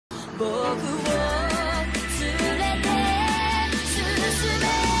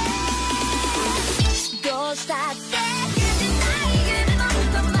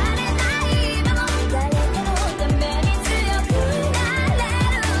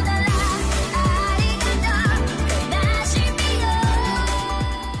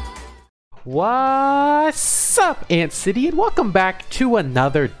What's up, Ant City, and welcome back to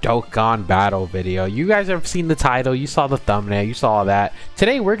another Dokkan battle video. You guys have seen the title, you saw the thumbnail, you saw all that.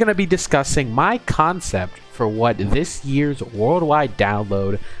 Today we're going to be discussing my concept for what this year's worldwide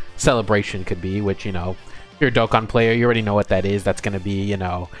download celebration could be, which, you know, if you're a Dokkan player, you already know what that is. That's going to be, you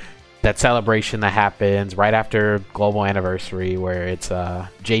know, that celebration that happens right after Global Anniversary, where it's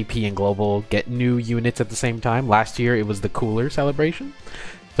JP and Global get new units at the same time. Last year it was the Cooler celebration.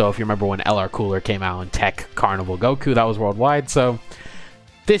 So if you remember when LR Cooler came out and Tech Carnival Goku, that was worldwide. So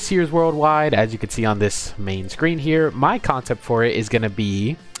this year's worldwide, as you can see on this main screen here, my concept for it is going to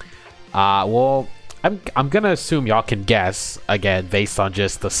be, well, I'm going to assume y'all can guess, again, based on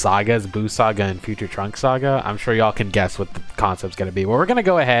just the sagas, Buu Saga and Future Trunks Saga. I'm sure y'all can guess what the concept's going to be. Well, we're going to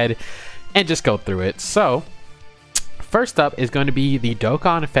go ahead and just go through it. So first up is going to be the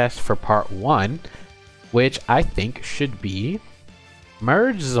Dokkan Fest for Part 1, which I think should be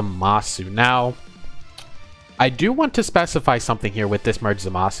Merge Zamasu. Now, I do want to specify something here with this Merge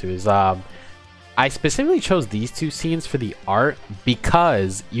Zamasu is I specifically chose these two scenes for the art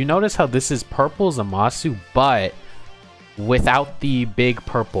because you notice how this is purple Zamasu but without the big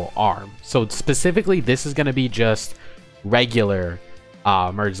purple arm. So specifically this is going to be just regular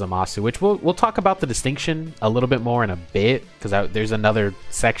Merge Zamasu, which we'll talk about the distinction a little bit more in a bit because there's another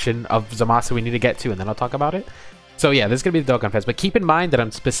section of Zamasu we need to get to and then I'll talk about it. So yeah, this is going to be the Dokkan Fest, but keep in mind that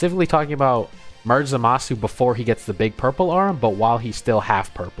I'm specifically talking about Merge Zamasu before he gets the big purple arm, but while he's still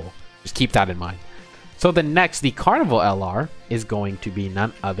half purple. Just keep that in mind. So the next, the Carnival LR, is going to be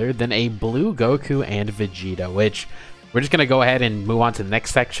none other than a blue Goku and Vegito, which we're just going to go ahead and move on to the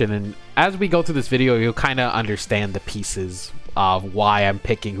next section, and as we go through this video, you'll kind of understand the pieces of why I'm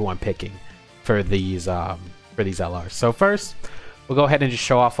picking who I'm picking for these LRs. So first, we'll go ahead and just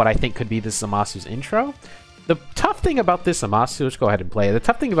show off what I think could be this Zamasu's intro. The tough thing about this Zamasu, let's go ahead and play it. The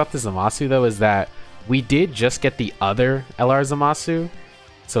tough thing about this Zamasu, though, is that we did just get the other LR Zamasu,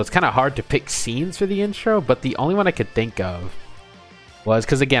 so it's kind of hard to pick scenes for the intro, but the only one I could think of was,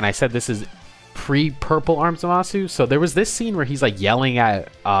 because again, I said this is pre-purple arm Zamasu, so there was this scene where he's like yelling at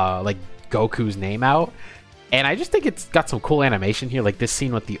like Goku's name out, and I just think it's got some cool animation here. Like this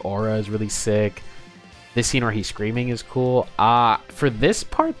scene with the aura is really sick. This scene where he's screaming is cool. For this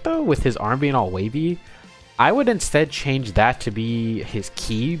part, though, with his arm being all wavy, I would instead change that to be his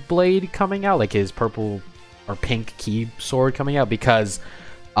key blade coming out, like his purple or pink key sword coming out, because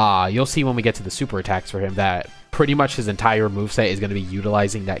you'll see when we get to the super attacks for him that pretty much his entire moveset is going to be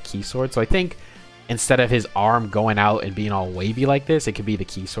utilizing that key sword. So I think instead of his arm going out and being all wavy like this, it could be the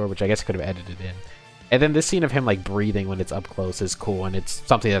key sword, which I guess I could have edited in. And then this scene of him like breathing when it's up close is cool, and it's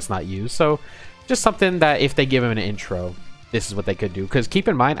something that's not used. So just something that if they give him an intro, this is what they could do. Because keep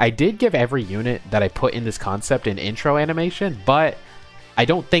in mind, I did give every unit that I put in this concept an intro animation, but I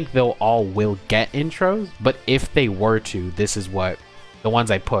don't think they'll all will get intros. But if they were to, this is what the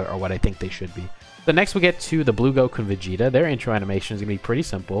ones I put are what I think they should be. So next we get to the Blue Goku and Vegeta. Their intro animation is going to be pretty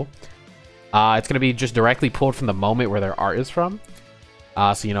simple. It's going to be just directly pulled from the moment where their art is from.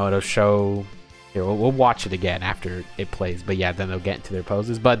 So, you know, it'll show... Here, we'll watch it again after it plays, but yeah, then they'll get into their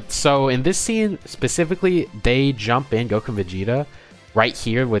poses. But so in this scene specifically, they jump in Goku and Vegeta right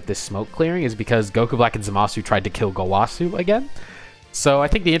here with this smoke clearing is because Goku Black and Zamasu tried to kill Gowasu again. So I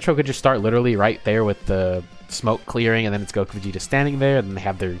think the intro could just start literally right there with the smoke clearing, and then it's Goku and Vegeta standing there, and then they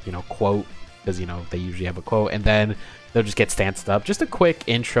have their, you know, quote, because, you know, they usually have a quote, and then they'll just get stanced up. Just a quick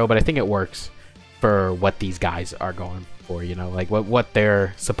intro, but I think it works for what these guys are going for, you know, like what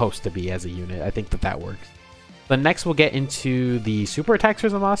they're supposed to be as a unit. I think that works. Then next we'll get into the super attacks for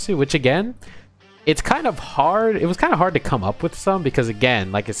Zamasu, which again, it's kind of hard. It was kind of hard to come up with some because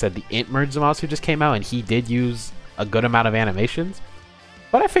again, like I said, the Int Merge Zamasu just came out and he did use a good amount of animations,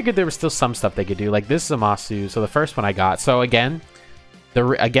 but I figured there was still some stuff they could do, like this Zamasu. So the first one I got, so again,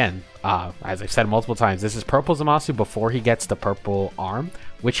 as I've said multiple times, this is purple Zamasu before he gets the purple arm,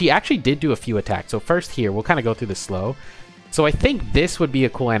 which he actually did do a few attacks. So first here, we'll kind of go through this slow. So I think this would be a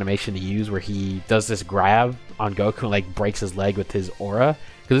cool animation to use where he does this grab on Goku and like breaks his leg with his aura,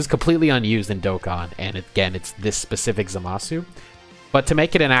 because it's completely unused in Dokkan, and again, it's this specific Zamasu. But to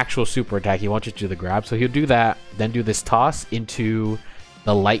make it an actual super attack, he wants you to do the grab. So he'll do that, then do this toss into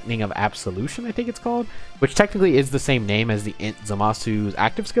the Lightning of Absolution, I think it's called, which technically is the same name as the Int Zamasu's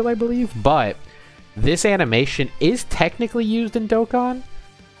active skill, I believe, but this animation is technically used in Dokkan.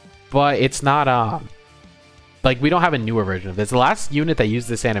 but it's not like we don't have a newer version of this. The last unit that used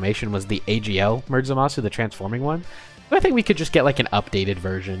this animation was the AGL merge Zamasu, the transforming one. But I think we could just get like an updated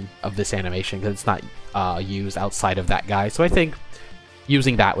version of this animation because it's not used outside of that guy. So I think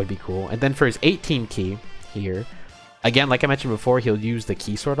using that would be cool. And then for his 18 key here, again, like I mentioned before, he'll use the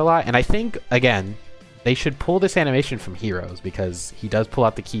key sword a lot. And I think, again, they should pull this animation from Heroes because he does pull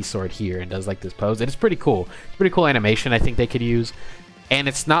out the key sword here and does like this pose. And it's pretty cool. It's a pretty cool animation I think they could use. And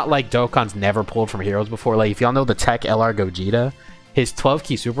it's not like Dokkan's never pulled from Heroes before. Like, if y'all know the tech LR Vegeta, his 12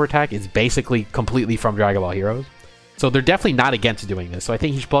 key super attack is basically completely from Dragon Ball Heroes. So they're definitely not against doing this. So I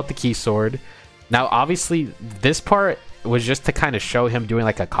think he should pull out the key sword. Now, obviously, this part was just to kind of show him doing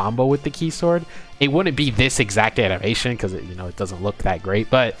like a combo with the key sword. It wouldn't be this exact animation because it, it doesn't look that great.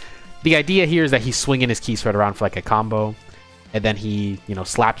 But the idea here is that he's swinging his key sword around for like a combo, and then he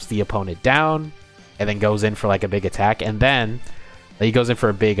slaps the opponent down, and then goes in for like a big attack, and then he goes in for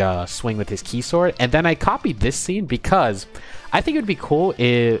a big swing with his key sword. And then I copied this scene because I think it would be cool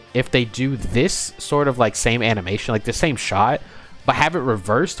if they do this sort of like same animation, like the same shot, but have it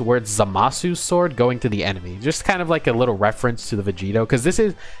reversed where it's Zamasu's sword going to the enemy. Just kind of like a little reference to the Vegito, because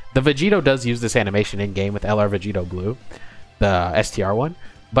the Vegito does use this animation in game with LR Vegito Blue, the STR one.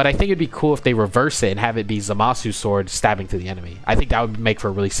 But I think it'd be cool if they reverse it and have it be Zamasu's sword stabbing to the enemy. I think that would make for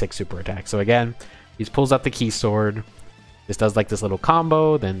a really sick super attack. So again, he pulls out the key sword. This does like this little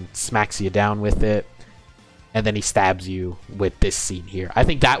combo, then smacks you down with it, and then he stabs you with this scene here. I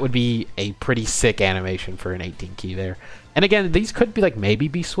think that would be a pretty sick animation for an 18 key there. And again, these could be like maybe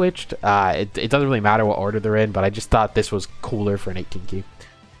be switched. It doesn't really matter what order they're in, but I just thought this was cooler for an 18 key.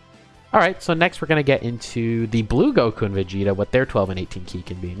 Alright, so next we're going to get into the Blue Goku and Vegeta, what their 12 and 18 key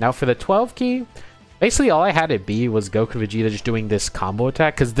can be. Now for the 12 key, basically all I had it be was Goku and Vegeta just doing this combo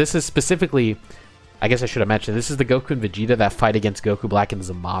attack, because this is specifically, I guess I should have mentioned, this is the Goku and Vegeta that fight against Goku Black and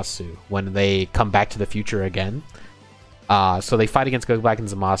Zamasu when they come back to the future again. So they fight against Goku Black and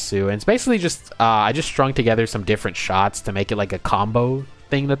Zamasu, and it's basically just, I just strung together some different shots to make it like a combo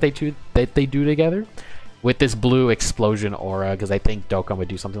thing that they do together with this blue explosion aura, because I think Dokkan would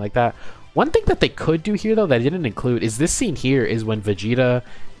do something like that. One thing that they could do here, though, that I didn't include, is this scene here is when Vegeta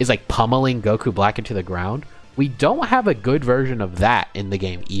is like pummeling Goku Black into the ground. We don't have a good version of that in the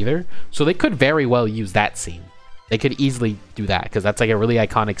game either, so they could very well use that scene. They could easily do that, because that's like a really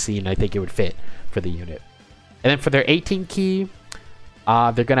iconic scene, and I think it would fit for the unit. And then for their 18 key,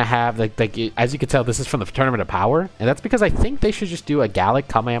 they're going to have, like as you can tell, this is from the Tournament of Power, and that's because I think they should just do a Gallic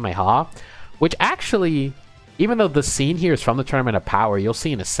Kamehameha, which actually, even though the scene here is from the Tournament of Power, you'll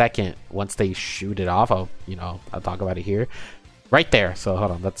see in a second once they shoot it off. I'll talk about it here. Right there. So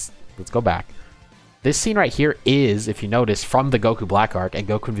hold on, let's go back. This scene right here is, if you notice, from the Goku Black arc, and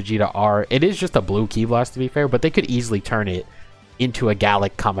Goku and Vegeta are, it is just a blue Ki Blast to be fair, but they could easily turn it into a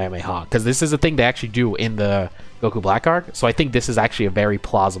Gallic Kamehameha, because this is a thing they actually do in the Goku Black arc. So I think this is actually a very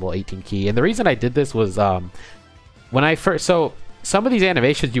plausible 18 key. And the reason I did this was when I first, so some of these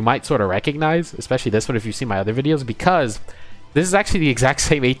animations you might sort of recognize, especially this one if you've seen my other videos, because this is actually the exact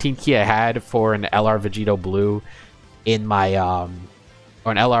same 18 key I had for an LR Vegito Blue in my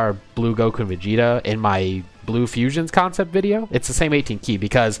or an LR Blue Goku and Vegeta in my Blue Fusions concept video. It's the same 18 key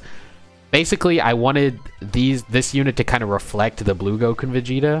because basically I wanted this unit to kind of reflect the Blue Goku and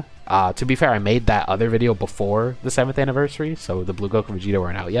Vegeta. To be fair, I made that other video before the 7th anniversary, so the Blue Goku and Vegeta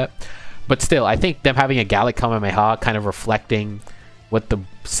weren't out yet. But still, I think them having a Gallic Kamehameha kind of reflecting what the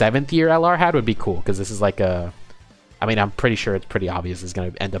 7th year LR had would be cool, because this is like a, I mean, I'm pretty sure it's pretty obvious it's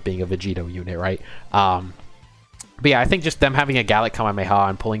going to end up being a Vegito unit, right? But yeah, I think just them having a Gallic Kamehameha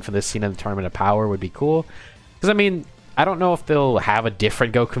and pulling from this scene in the Tournament of Power would be cool. Because, I mean, I don't know if they'll have a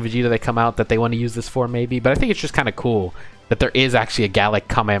different Goku and Vegeta that come out that they want to use this for, maybe. But I think it's just kind of cool that there is actually a Gallic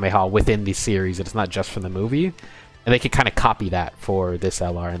Kamehameha within the series. It's not just from the movie. And they could kind of copy that for this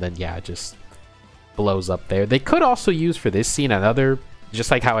LR. And then, yeah, it just blows up there. They could also use for this scene another,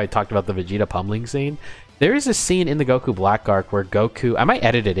 just like how I talked about the Vegeta pummeling scene. There is a scene in the Goku Black arc where Goku, I might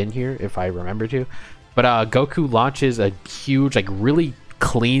edit it in here if I remember to, but Goku launches a huge, like really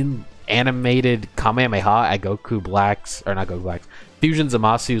clean animated Kamehameha at Goku Black's, or not Goku Black's, Fusion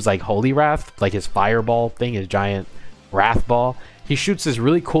Zamasu's like Holy Wrath, like his fireball thing, his giant Wrath Ball. He shoots this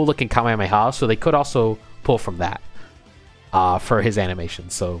really cool looking Kamehameha, so they could also pull from that for his animation.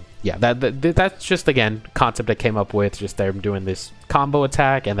 So yeah, that's just, again, concept I came up with, just them doing this combo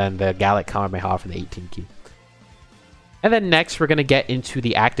attack and then the Gallic Kamehameha for the 18 key. And then next, we're going to get into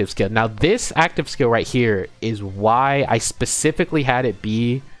the active skill. Now, this active skill right here is why I specifically had it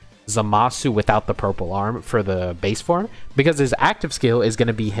be Zamasu without the purple arm for the base form, because his active skill is going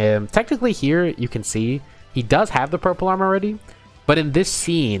to be him. Technically here, you can see he does have the purple arm already, But in this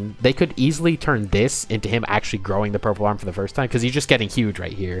scene, they could easily turn this into him actually growing the purple arm for the first time, because he's just getting huge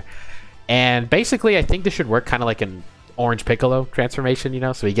right here. And basically, I think this should work kind of like an Orange Piccolo transformation, you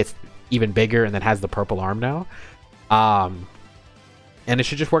know? So he gets even bigger and then has the purple arm now. And it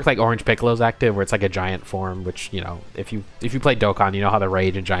should just work like Orange Piccolo's active, where it's like a giant form, which, you know, if you play Dokkan, you know how the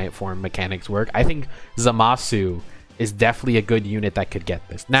rage and giant form mechanics work. I think Zamasu is definitely a good unit that could get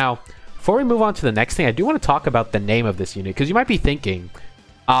this. Now, before we move on to the next thing, I do want to talk about the name of this unit, because you might be thinking,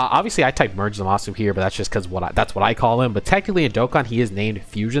 obviously I typed Merge Zamasu here, but that's just because that's what I call him. But technically in Dokkan, he is named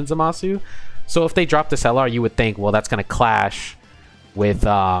Fusion Zamasu. So if they drop this LR, you would think, well, that's going to clash with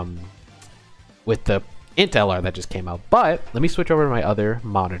the Int LR that just came out. But let me switch over to my other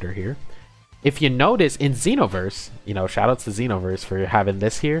monitor here. If you notice in Xenoverse, you know, shout outs to Xenoverse for having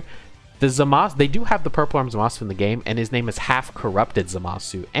this here. The Zamasu, they do have the purple arm Zamasu in the game, and his name is Half Corrupted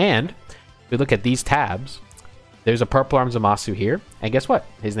Zamasu. And if we look at these tabs, there's a purple arm Zamasu here, and guess what?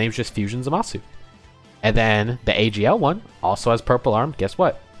 His name's just Fusion Zamasu. And then the AGL one also has purple arm. Guess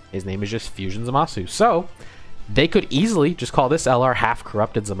what? His name is just Fusion Zamasu. So they could easily just call this LR Half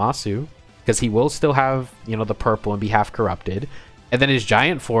Corrupted Zamasu, because he will still have, you know, the purple and be half corrupted. And then his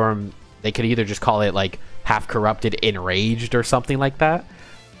giant form, they could either just call it like Half Corrupted Enraged or something like that.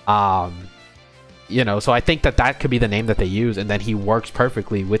 You know, so I think that could be the name that they use, and then he works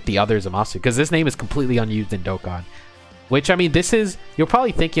perfectly with the other Zamasu, because this name is completely unused in Dokkan. Which, I mean, this is, you're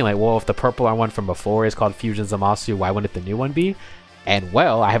probably thinking like, well, if the purple one from before is called Fusion Zamasu, why wouldn't the new one be? And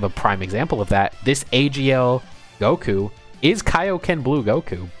well, I have a prime example of that. This AGL Goku is Kaioken Blue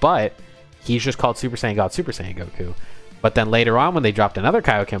Goku, but he's just called Super Saiyan God Super Saiyan Goku. But then later on, when they dropped another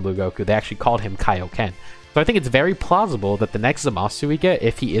Kaioken Blue Goku, they actually called him Kaioken. So I think it's very plausible that the next Zamasu we get,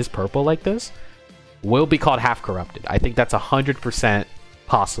 if he is purple like this, will be called Half Corrupted. I think that's 100%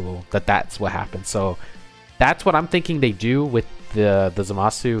 possible that that's what happens. So that's what I'm thinking they do with the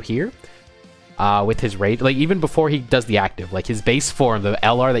Zamasu here. With his rage, like even before he does the active, like his base form, the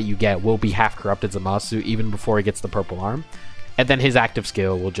LR that you get will be Half Corrupted Zamasu even before he gets the purple arm. And then his active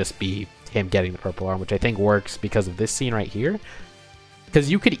skill will just be him getting the purple arm, which I think works because of this scene right here.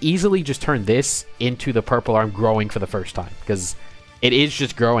 Because you could easily just turn this into the purple arm growing for the first time, because it is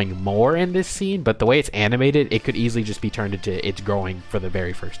just growing more in this scene, but the way it's animated, it could easily just be turned into it's growing for the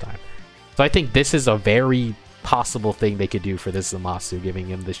very first time. So I think this is a very possible thing they could do for this Zamasu, giving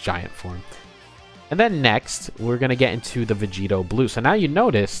him this giant form. And then next, we're going to get into the Vegito Blue. So now you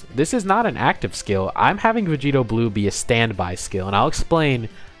notice, this is not an active skill. I'm having Vegito Blue be a standby skill, and I'll explain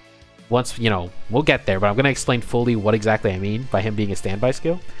once, you know, we'll get there, but I'm going to explain fully what exactly I mean by him being a standby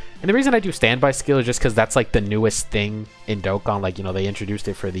skill. And the reason I do standby skill is just because that's like the newest thing in Dokkan. Like, you know, they introduced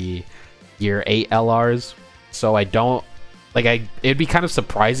it for the Year 8 LRs. So I don't, like, it'd be kind of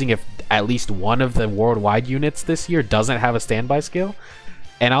surprising if at least one of the worldwide units this year doesn't have a standby skill.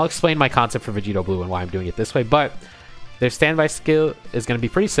 And I'll explain my concept for Vegito Blue and why I'm doing it this way. But their standby skill is going to be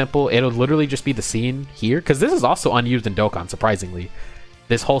pretty simple. It'll literally just be the scene here, because this is also unused in Dokkan, surprisingly.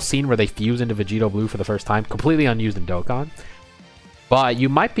 This whole scene where they fuse into Vegito Blue for the first time, completely unused in Dokkan. But you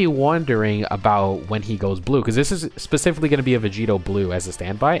might be wondering about when he goes blue, because this is specifically going to be a Vegito Blue as a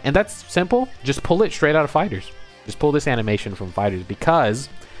standby. And that's simple. Just pull it straight out of Fighters. Just pull this animation from Fighters, because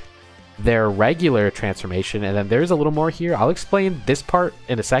their regular transformation, and then there's a little more here. I'll explain this part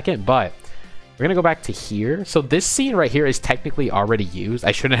in a second, but we're gonna go back to here. So this scene right here is technically already used.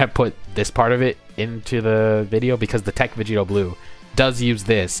 I shouldn't have put this part of it into the video, because the Tech Vegito Blue does use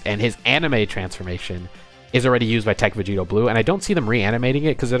this, and his anime transformation is already used by Tech Vegito Blue, and I don't see them reanimating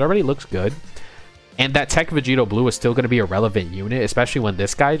it because it already looks good. And that Tech Vegito Blue is still going to be a relevant unit, especially when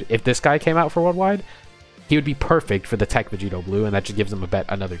this guy, if this guy came out for worldwide, he would be perfect for the Tech Vegito Blue, and that just gives them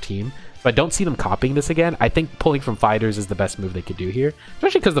another team. So I don't see them copying this again. I think pulling from Fighters is the best move they could do here,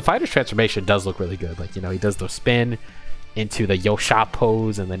 especially because the Fighters transformation does look really good. Like, you know, he does the spin into the Yosha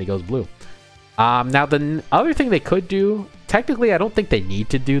pose, and then he goes blue. Now, the other thing they could do, technically, I don't think they need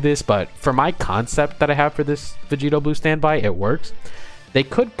to do this, but for my concept that I have for this Vegito Blue standby, it works. They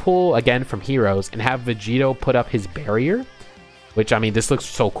could pull, again, from Heroes and have Vegito put up his barrier, which, I mean, this looks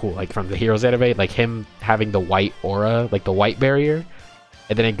so cool, like, from the Heroes anime, like, him having the white aura, like, the white barrier,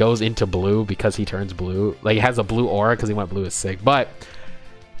 and then it goes into blue because he turns blue. Like, it has a blue aura because he went blue is sick, but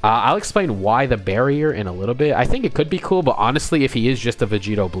I'll explain why the barrier in a little bit. I think it could be cool, but honestly, if he is just a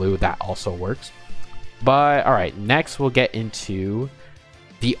Vegito Blue, that also works. But, alright, next we'll get into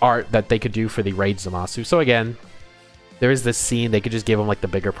the art that they could do for the Raid Zamasu. So again, there is this scene, they could just give him like the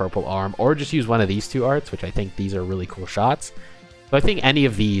bigger purple arm, or just use one of these two arts, which I think these are really cool shots. So I think any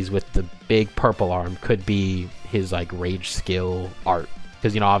of these with the big purple arm could be his like rage skill art.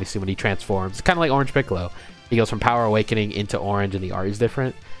 Because, you know, obviously when he transforms, it's kind of like Orange Piccolo. He goes from Power Awakening into orange, and the art is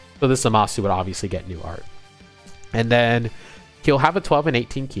different. So this Zamasu would obviously get new art. And then he'll have a 12 and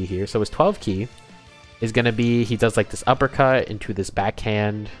 18 key here. So his 12 key is going to be, he does like this uppercut into this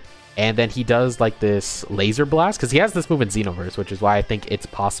backhand. And then he does like this laser blast, because he has this move in Xenoverse, which is why I think it's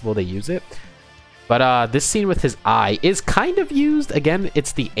possible they use it. But this scene with his eye is kind of used. Again,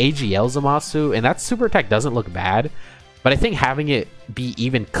 it's the AGL Zamasu, and that super attack doesn't look bad. But I think having it be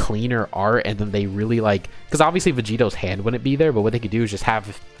even cleaner art, and then they really like, because obviously Vegito's hand wouldn't be there, but what they could do is just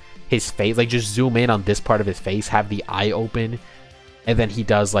have his face, like just zoom in on this part of his face, have the eye open, and then he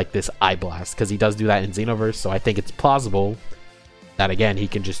does like this eye blast, because he does do that in Xenoverse. So I think it's plausible that, again, he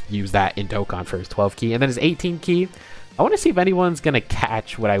can just use that in Dokkan for his 12 key. And then his 18 key, I want to see if anyone's going to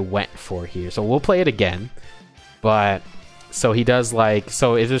catch what I went for here. So we'll play it again. But, so he does like,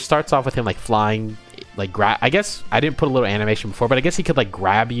 so it just starts off with him like flying, like grab, I guess I didn't put a little animation before, but I guess he could like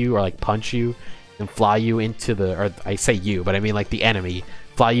grab you or like punch you and fly you into the, or I say you, but I mean like the enemy,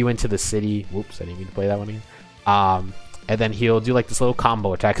 fly you into the city. Whoops, I didn't mean to play that one again. And then he'll do like this little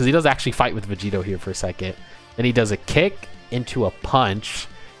combo attack, because he does actually fight with Vegito here for a second. Then he does a kick into a punch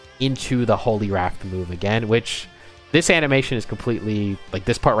into the Holy Raft move again, which this animation is completely like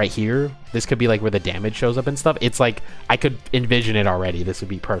this part right here. This could be like where the damage shows up and stuff. It's like I could envision it already. This would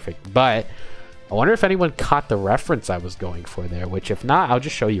be perfect. But I wonder if anyone caught the reference I was going for there, which if not, I'll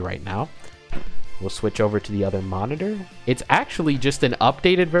just show you right now. We'll switch over to the other monitor. It's actually just an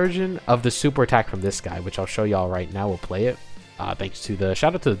updated version of the super attack from this guy, which I'll show y'all right now. We'll play it. Thanks to the,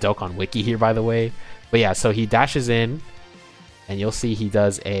 shout out to the Dokkan Wiki here, by the way. But yeah, so he dashes in, and you'll see he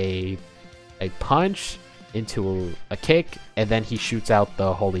does a punch into a kick, and then he shoots out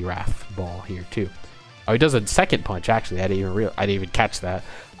the Holy Wrath ball here too. Oh, he does a second punch, actually. I didn't even catch that.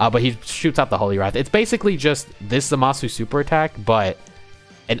 But he shoots out the Holy Wrath. It's basically just this Zamasu super attack, but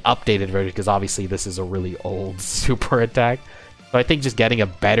an updated version, because obviously this is a really old super attack. So I think just getting a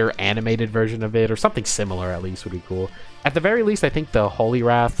better animated version of it, or something similar at least, would be cool. At the very least, I think the Holy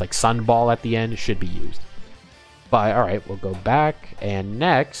Wrath, like Sun Ball at the end, should be used. But alright, we'll go back, and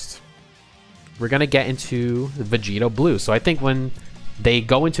next we're going to get into Vegito Blue. So I think when they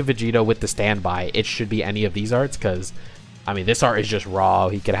go into Vegito with the standby, it should be any of these arts, because I mean, this art is just raw.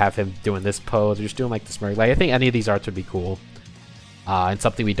 He could have him doing this pose, or just doing like the smirk. Like, I think any of these arts would be cool. And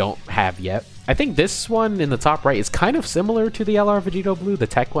something we don't have yet. I think this one in the top right is kind of similar to the LR Vegito Blue, the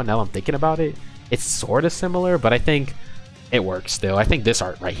tech one. Now I'm thinking about it, it's sort of similar, but I think it works still. I think this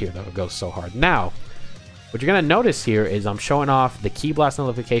art right here, though, goes so hard. Now, what you're going to notice here is I'm showing off the Key Blast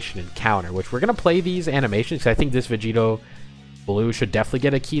notification and counter, which we're going to play these animations, because I think this Vegito Blue should definitely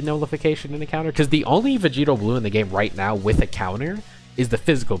get a key notification and a counter, because the only Vegito Blue in the game right now with a counter is the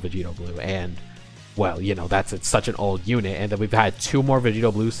physical Vegito Blue, and well, you know, it's such an old unit, and then we've had 2 more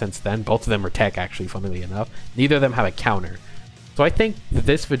Vegito Blues since then. Both of them are tech, actually, funnily enough. Neither of them have a counter. So I think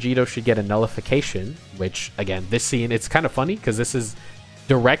this Vegito should get a nullification, which, again, this scene, it's kind of funny, because this is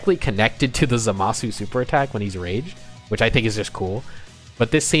directly connected to the Zamasu super attack when he's raged, which I think is just cool.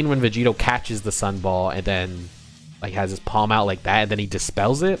 But this scene when Vegito catches the Sun Ball and then like has his palm out like that, and then he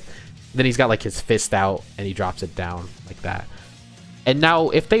dispels it, then he's got like his fist out and he drops it down like that. And now,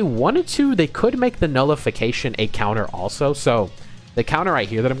 if they wanted to, they could make the nullification a counter also. So the counter right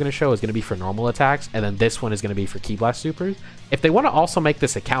here that I'm going to show is going to be for normal attacks, and then this one is going to be for Key Blast supers. If they want to also make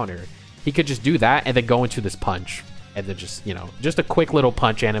this a counter, he could just do that and then go into this punch, and then just, you know, just a quick little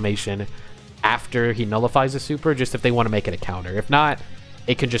punch animation after he nullifies the super, just if they want to make it a counter. If not,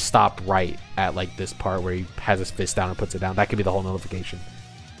 it can just stop right at like this part where he has his fist down and puts it down. That could be the whole nullification.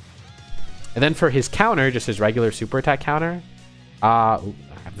 And then for his counter, just his regular super attack counter, I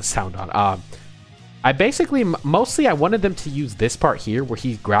have the sound on. I basically, mostly I wanted them to use this part here where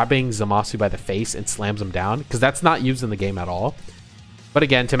he's grabbing Zamasu by the face and slams him down, because that's not used in the game at all. But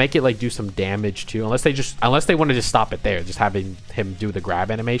again, to make it like do some damage too, unless they want to just stop it there, just having him do the grab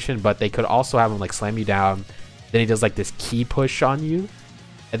animation. But they could also have him like slam you down, then he does like this key push on you,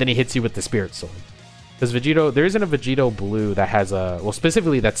 and then he hits you with the Spirit Sword. Because Vegito, there isn't a Vegito Blue that has a, well,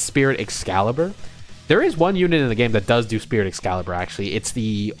 specifically that's Spirit Excalibur. There is one unit in the game that does do Spirit Excalibur, actually. It's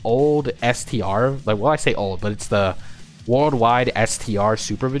the old STR. Like, well, I say old, but it's the worldwide STR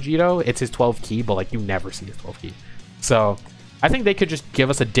Super Vegito. It's his 12 key, but like you never see his 12 key. So I think they could just give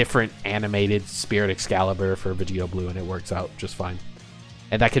us a different animated Spirit Excalibur for Vegito Blue, and it works out just fine.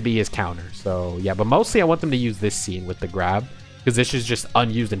 And that could be his counter. So yeah, but mostly I want them to use this scene with the grab, because this is just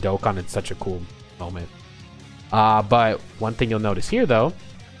unused in Dokkan. It's such a cool moment. But one thing you'll notice here, though,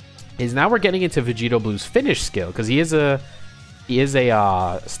 is now we're getting into Vegito Blue's finish skill, because he is a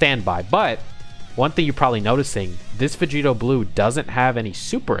standby. But one thing you're probably noticing, this Vegito Blue doesn't have any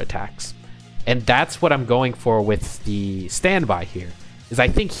super attacks. And that's what I'm going for with the standby here. Is I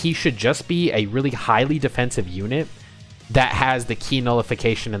think he should just be a really highly defensive unit that has the key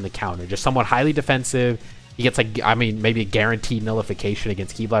nullification and the counter. Just somewhat highly defensive. He gets like, I mean, maybe a guaranteed nullification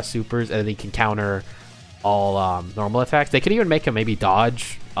against Ki Blast supers, and then he can counter all normal attacks. They could even make him maybe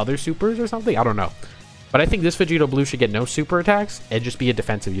dodge other supers or something. I don't know. But I think this Vegito Blue should get no super attacks and just be a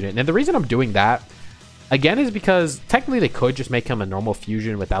defensive unit. And the reason I'm doing that, again, is because technically they could just make him a normal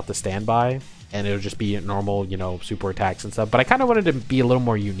fusion without the standby, and it'll just be normal, you know, super attacks and stuff. But I kind of wanted to be a little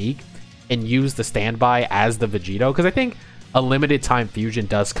more unique and use the standby as the Vegito, because I think a limited time fusion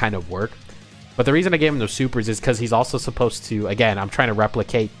does kind of work. But the reason I gave him those supers is because he's also supposed to, again, I'm trying to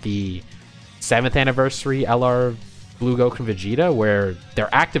replicate the 7th anniversary LR Blue Goku Vegeta, where their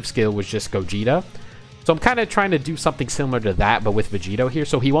active skill was just Gogeta. So I'm kind of trying to do something similar to that, but with Vegito here.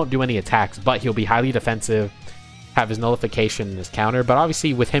 So he won't do any attacks, but he'll be highly defensive, have his nullification and his counter. But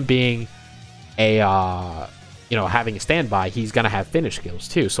obviously with him being a, you know, having a standby, he's going to have finish skills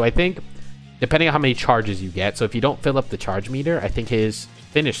too. So I think depending on how many charges you get, so if you don't fill up the charge meter, I think his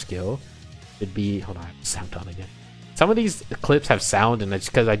finish skill should be, hold on, I have the sound on again. Some of these clips have sound, and it's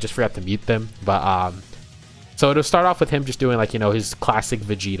because I just forgot to mute them. But so it'll start off with him just doing, like, you know, his classic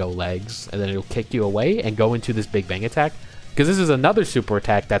Vegito legs, and then it'll kick you away and go into this Big Bang attack, because this is another super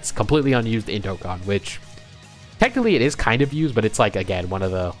attack that's completely unused in Dokkan, which technically it is kind of used, but it's like, again, one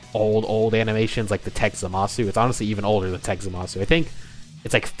of the old animations, like the Tech Zamasu. It's honestly even older than Tech Zamasu. I think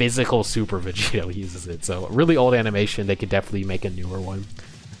it's like physical Super Vegito uses it. So really old animation. They could definitely make a newer one.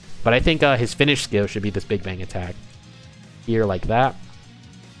 But I think his finish skill should be this Big Bang attack here, like that.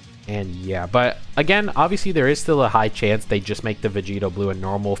 And yeah, but again, obviously there is still a high chance they just make the Vegito Blue a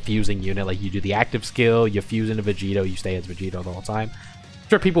normal fusing unit. Like, you do the active skill, you fuse into Vegito, you stay as Vegito the whole time. I'm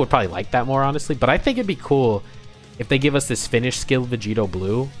sure people would probably like that more, honestly. But I think it'd be cool if they give us this finish skill Vegito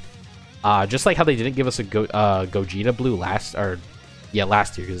Blue. Just like how they didn't give us a Gogeta Blue last year,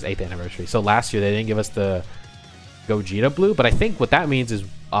 because it's 8th anniversary. So last year they didn't give us the Gogeta Blue, but I think what that means is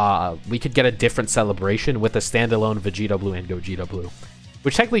we could get a different celebration with a standalone Vegito Blue and Gogeta Blue,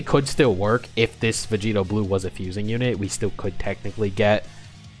 which technically could still work. If this Vegito Blue was a fusing unit, we still could technically get,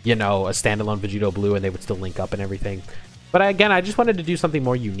 you know, a standalone Vegito Blue, and they would still link up and everything. But again, I just wanted to do something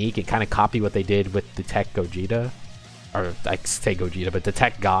more unique and kind of copy what they did with the Tech Gogeta, or I say Gogeta, but the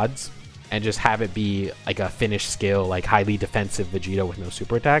Tech Gods, and just have it be like a finish skill, like highly defensive Vegito with no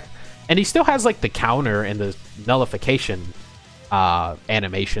super attack. And he still has like the counter and the nullification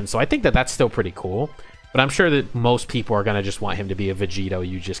animation, so I think that that's still pretty cool. But I'm sure that most people are gonna just want him to be a Vegito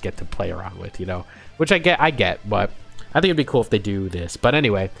you just get to play around with, you know, which I get, but I think it'd be cool if they do this. But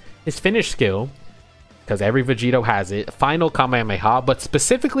anyway, his finish skill, because every Vegito has it, Final Kamehameha, but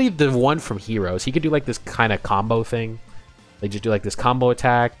specifically the one from Heroes, he could do like this kind of combo thing. They just do like this combo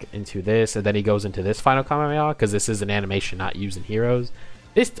attack into this, and then he goes into this Final Kamehameha, because this is an animation not used in Heroes.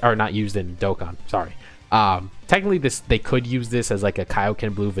 This, or not used in Dokkan, sorry. Technically they could use this as like a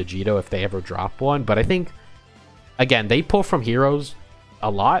Kaioken Blue Vegito if they ever drop one, but I think, again, they pull from Heroes a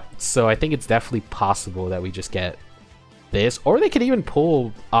lot, so I think it's definitely possible that we just get this, or they could even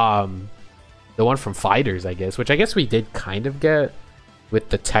pull the one from Fighters, I guess, which I guess we did kind of get with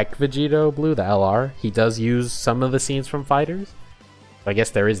the Tech Vegito Blue, the LR. He does use some of the scenes from Fighters, so I guess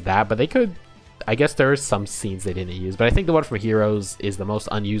there is that, but they could, I guess there are some scenes they didn't use, but I think the one from Heroes is the most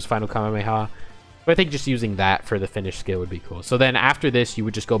unused Final Kamehameha. But I think just using that for the finish skill would be cool. So then after this, you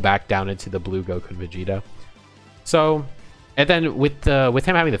would just go back down into the Blue Goku and Vegeta. So, and then with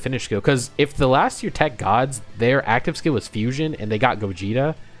him having the finish skill, because if the last year Tech Gods, their active skill was Fusion, and they got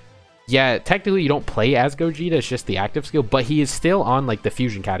Gogeta, yeah, technically you don't play as Gogeta, it's just the active skill, but he is still on like the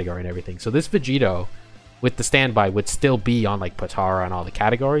Fusion category and everything. So this Vegito with the standby would still be on like Potara and all the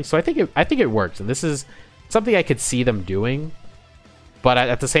categories. So I think it works, and this is something I could see them doing. But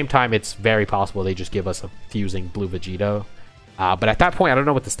at the same time, it's very possible they just give us a fusing Blue Vegito. But at that point, I don't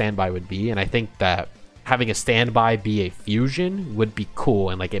know what the standby would be. And I think that having a standby be a fusion would be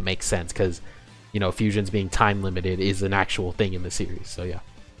cool. And like, it makes sense because, you know, fusions being time limited is an actual thing in the series. So yeah.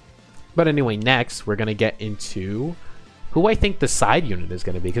 But anyway, next we're going to get into who I think the side unit is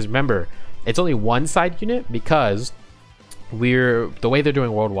going to be. Because remember, it's only one side unit, because the way they're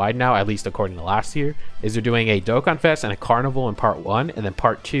doing worldwide now, at least according to last year, is they're doing a Dokkan Fest and a Carnival in part 1, and then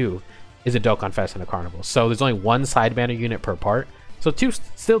part 2 is a Dokkan Fest and a Carnival. So there's only one side banner unit per part. So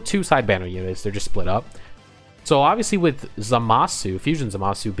still two side banner units, they're just split up. So obviously with Zamasu, Fusion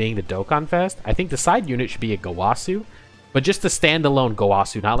Zamasu being the Dokkan Fest, I think the side unit should be a Gowasu, but just a standalone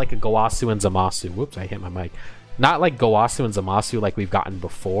Gowasu, not like a Gowasu and Zamasu. Whoops, I hit my mic. Not like Gowasu and Zamasu like we've gotten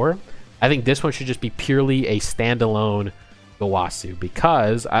before. I think this one should just be purely a standalone Gowasu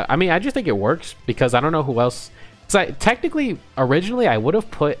because I mean I just think it works because I don't know who else. So technically, originally I would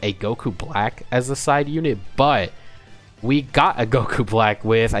have put a Goku Black as the side unit, but we got a Goku Black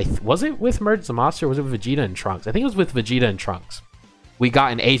with was it with Merge Zamasu or was it with Vegeta and Trunks? I think it was with Vegeta and Trunks. We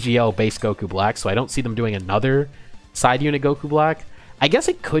got an AGL based Goku Black, so I don't see them doing another side unit Goku Black. I guess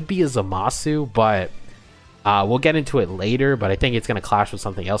it could be a Zamasu, but we'll get into it later. But I think it's gonna clash with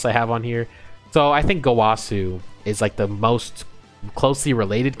something else I have on here. So I think Gowasu is like the most closely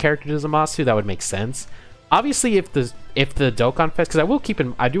related character to Zamasu. That would make sense. Obviously, if the Dokkan Fest,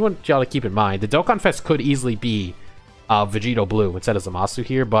 because I do want y'all to keep in mind, the Dokkan Fest could easily be Vegito Blue instead of Zamasu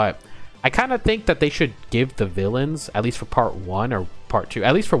here, but I kind of think that they should give the villains, at least for part 1 or part 2,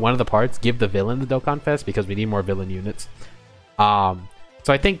 at least for one of the parts, give the villain the Dokkan Fest because we need more villain units. So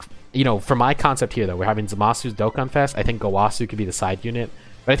I think, you know, for my concept here, though, we're having Zamasu's Dokkan Fest. I think Gowasu could be the side unit.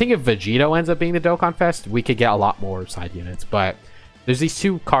 But I think if Vegito ends up being the Dokkan Fest, we could get a lot more side units. But there's these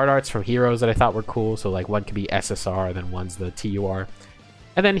 2 card arts from Heroes that I thought were cool. So, like, one could be SSR, and then one's the TUR.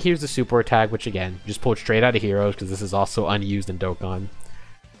 And then here's the Super Attack, which, again, just pulled straight out of Heroes because this is also unused in Dokkan.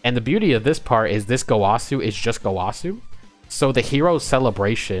 And the beauty of this part is this Gowasu is just Gowasu. So the Heroes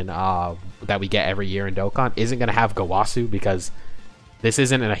Celebration that we get every year in Dokkan isn't going to have Gowasu because this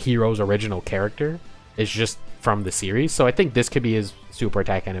isn't a Heroes original character. It's just from the series. So I think this could be his Super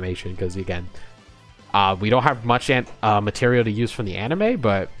Attack animation because, again, we don't have much material to use from the anime,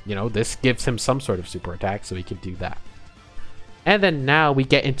 but, you know, this gives him some sort of Super Attack, so he can do that. And then now we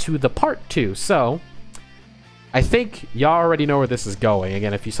get into the part 2. So I think y'all already know where this is going.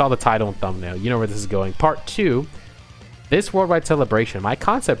 Again, if you saw the title and thumbnail, you know where this is going. Part 2, this Worldwide Celebration, my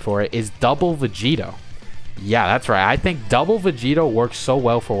concept for it is double Vegito. Yeah, that's right. I think double Vegito works so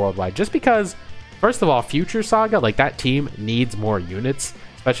well for Worldwide just because, first of all, Future Saga, like, that team needs more units,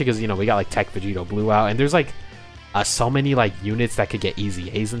 especially because, you know, we got like Tech Vegito Blue out, and there's like so many like units that could get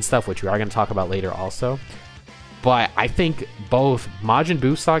easy A's and stuff, which we are going to talk about later also. But I think both Majin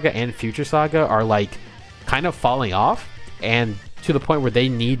Buu Saga and Future Saga are like kind of falling off, and to the point where they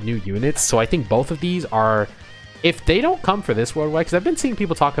need new units. So I think both of these are, if they don't come for this Worldwide, because I've been seeing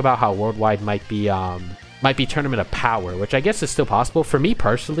people talk about how Worldwide might be Tournament of Power, which I guess is still possible. For me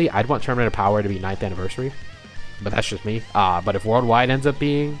personally, I'd want Tournament of Power to be 9th anniversary, but that's just me. But if Worldwide ends up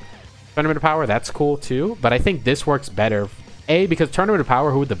being Tournament of Power, that's cool too. But I think this works better, because Tournament of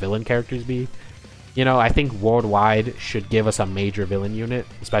Power, who would the villain characters be? You know, I think Worldwide should give us a major villain unit,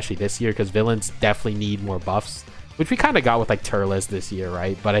 especially this year, because villains definitely need more buffs, which we kind of got with like Turles this year,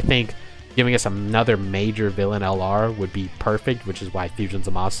 right? But I think giving us another major villain LR would be perfect, which is why Fusion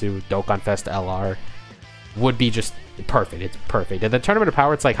Zamasu, Dokkan Fest LR would be just perfect. It's perfect. And the Tournament of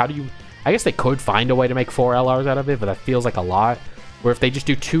Power, it's like, how do you, I guess they could find a way to make 4 LRs out of it, but that feels like a lot. Where if they just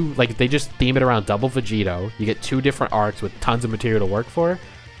do 2, like if they just theme it around double Vegito, you get 2 different arcs with tons of material to work for.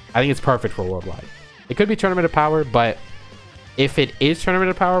 I think it's perfect for Worldwide. It could be Tournament of Power, but if it is Tournament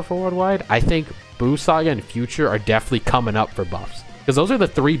of Power for Worldwide, I think Buu Saga and Future are definitely coming up for buffs. Because those are the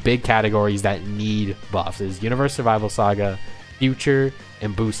 3 big categories that need buffs, is Universe Survival Saga, Future,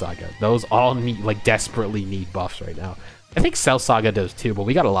 and Buu Saga. Those all need, like, desperately need buffs right now. I think Cell Saga does too, but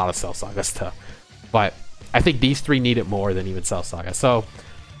we got a lot of Cell Saga stuff. But I think these 3 need it more than even Cell Saga. So,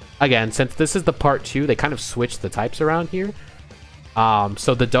 again, since this is the part 2, they kind of switched the types around here.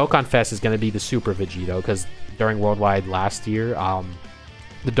 So the Dokkan Fest is going to be the Super Vegito, because during Worldwide last year,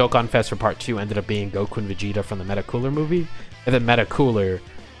 the Dokkan Fest for part 2 ended up being Goku and Vegeta from the Meta Cooler movie, and then Meta Cooler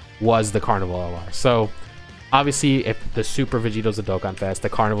was the Carnival LR. So obviously, if the Super Vegito's a Dokkan Fest, the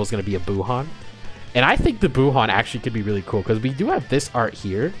Carnival is going to be a Buuhan, and I think the Buuhan actually could be really cool because we do have this art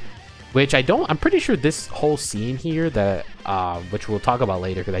here, which I'm pretty sure this whole scene here that which we'll talk about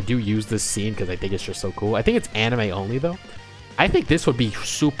later, because I do use this scene because I think it's just so cool. I think it's anime only though. I think this would be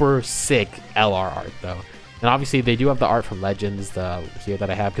super sick LR art though. And obviously they do have the art from Legends here that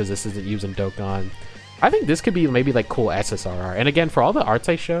I have, because this isn't used in Dokkan. I think this could be maybe like cool SSR art. And again, for all the arts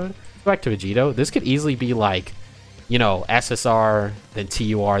I showed, go back to Vegito, this could easily be like, you know, SSR, then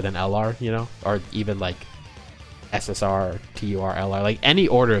TUR, then LR, you know, or even like SSR, TUR, LR, like any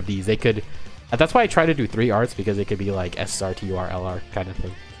order of these, they could. That's why I try to do 3 arts, because it could be like SSR, TUR, LR kind of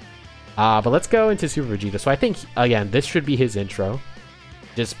thing. But let's go into Super Vegeta. So I think, again, this should be his intro.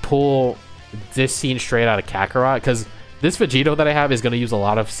 Just pull this scene straight out of Kakarot, because this Vegito that I have is going to use a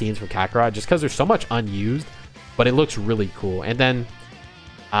lot of scenes from Kakarot, just because there's so much unused, but it looks really cool. And then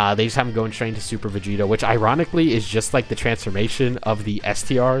they just have him going straight into Super Vegito, which ironically is just like the transformation of the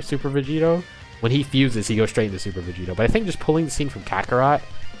STR Super Vegito. When he fuses, he goes straight into Super Vegito. But I think just pulling the scene from Kakarot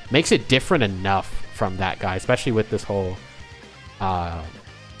makes it different enough from that guy, especially with this whole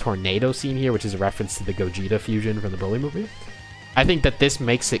tornado scene here, which is a reference to the Gogeta fusion from the Broly movie. I think that this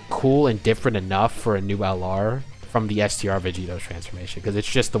makes it cool and different enough for a new LR from the STR Vegito transformation, because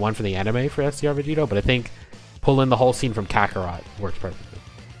it's just the one for the anime for STR Vegito, but I think pulling the whole scene from Kakarot works perfectly.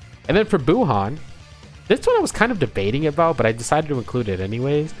 And then for Buhan, this one I was kind of debating about, but I decided to include it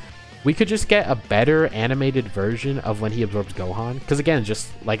anyways. We could just get a better animated version of when he absorbs Gohan, because again, just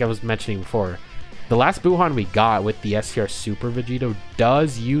like I was mentioning before, the last Buhan we got with the STR Super Vegito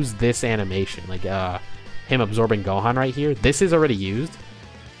does use this animation, like him absorbing Gohan right here. This is already used,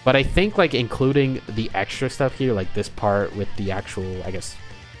 but I think like including the extra stuff here, like this part with the actual, I guess,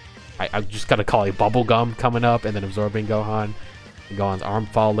 I just gotta call it bubble gum coming up and then absorbing Gohan, and Gohan's arm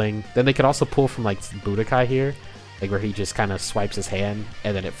falling. Then they could also pull from like Budokai here, like where he just kind of swipes his hand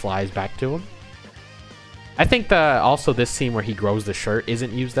and then it flies back to him. I think also this scene where he grows the shirt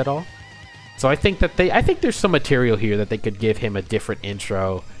isn't used at all. So I think that I think there's some material here that they could give him a different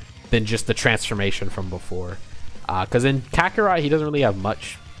intro than just the transformation from before. Because in Kakarot, he doesn't really have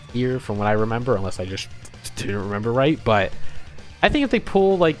much here from what I remember, unless I just didn't remember right. But I think if they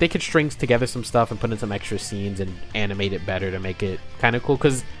pull, like, they could string together some stuff and put in some extra scenes and animate it better to make it kind of cool.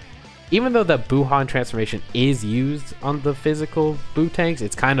 Because even though the Buhan transformation is used on the physical Buu tanks,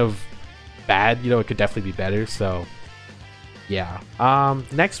 it's kind of bad. You know, it could definitely be better. So yeah.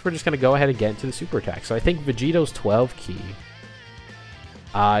 Next, we're just going to go ahead and get into the super attack. So I think Vegito's 12 key.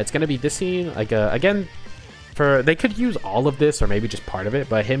 It's going to be this scene. Like, again, they could use all of this or maybe just part of it.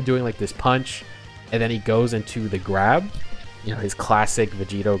 But him doing like this punch and then he goes into the grab. You know, his classic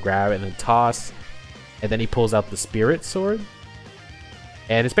Vegito grab and then toss. And then he pulls out the Spirit Sword.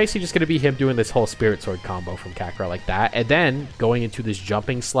 And it's basically just going to be him doing this whole Spirit Sword combo from Kakarot like that. And then going into this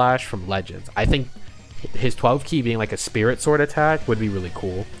jumping slash from Legends. I think his 12 key being like a Spirit Sword attack would be really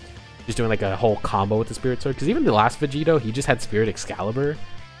cool. Just doing like a whole combo with the Spirit Sword. Because even the last Vegito, he just had Spirit Excalibur.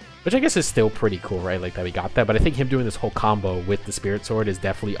 Which I guess is still pretty cool, right? Like that we got that. But I think him doing this whole combo with the Spirit Sword is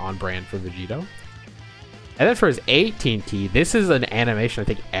definitely on brand for Vegito. And then for his 18 key, this is an animation I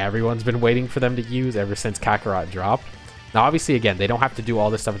think everyone's been waiting for them to use ever since Kakarot dropped. Now, obviously, again, they don't have to do all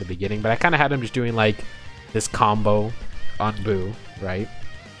this stuff at the beginning, but I kind of had him just doing like this combo on Buu, right?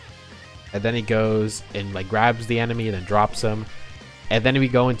 And then he goes and like grabs the enemy and then drops him. And then we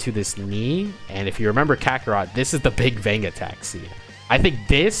go into this knee. And if you remember Kakarot, this is the big Vang attack scene. I think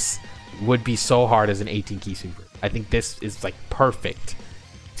this would be so hard as an 18 key super. I think this is like perfect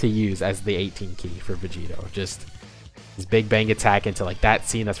to use as the 18 key for Vegito. Just this big bang attack into like that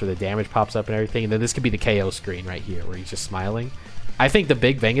scene. That's where the damage pops up and everything. And then this could be the KO screen right here where he's just smiling. I think the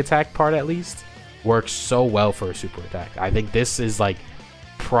big bang attack part at least works so well for a super attack. I think this is like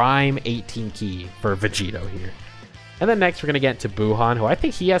prime 18 key for Vegito here. And then next we're going to get into Buhan, who I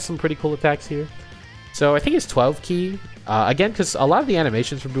think he has some pretty cool attacks here. So I think his 12 key, again, because a lot of the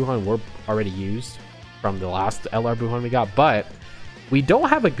animations for Buhan were already used from the last LR Buhan we got, but we don't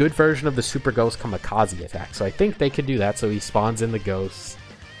have a good version of the Super Ghost Kamikaze attack. So I think they could do that. So he spawns in the ghosts,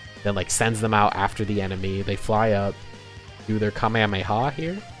 then like sends them out after the enemy. They fly up, do their Kamehameha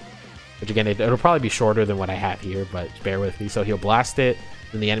here, which again, it'll probably be shorter than what I have here, but bear with me. So he'll blast it,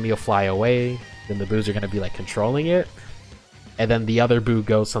 then the enemy will fly away, then the Boos are going to be like controlling it, and then the other Buu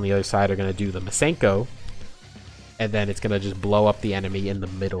ghosts on the other side are going to do the Masenko, and then it's going to just blow up the enemy in the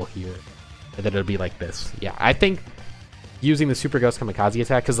middle here, and then it'll be like this. Yeah, I think using the Super Ghost Kamikaze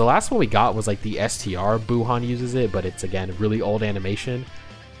attack, because the last one we got was like the STR Buhan uses it, but it's again a really old animation.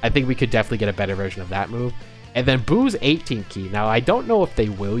 I think we could definitely get a better version of that move. And then Buu's 18 key. Now I don't know if they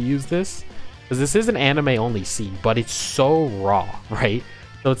will use this, because this is an anime only scene, but it's so raw, right?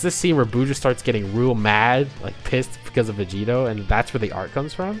 So it's this scene where Buu just starts getting real mad, like pissed because of Vegito, and that's where the art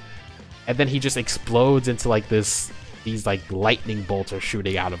comes from. And then he just explodes into like these like lightning bolts are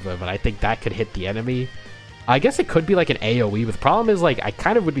shooting out of him, and I think that could hit the enemy. I guess it could be like an AoE, but the problem is like I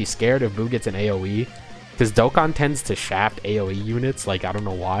kind of would be scared if Buu gets an AoE, because Dokkan tends to shaft AoE units. Like I don't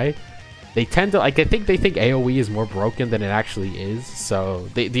know why. They tend to like, I think they think AoE is more broken than it actually is. So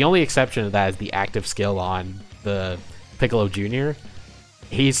the only exception to that is the active skill on the Piccolo Jr.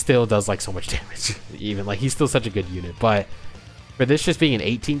 He still does like so much damage. Even like he's still such a good unit. But for this just being an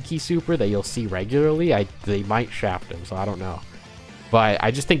 18 key super that you'll see regularly, they might shaft him. So I don't know. But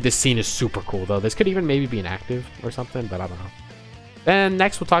I just think this scene is super cool though. This could even maybe be an active or something, but I don't know. Then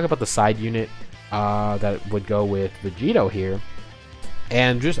next we'll talk about the side unit that would go with Vegito here.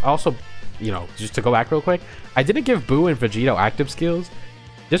 And just also, you know, just to go back real quick, I didn't give Buu and Vegito active skills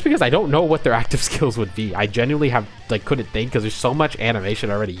just because I don't know what their active skills would be. I genuinely couldn't think because there's so much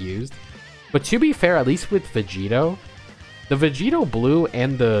animation already used. But to be fair, at least with Vegito, the Vegito Blue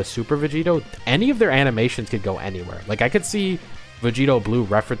and the Super Vegito, any of their animations could go anywhere. Like I could see Vegito Blue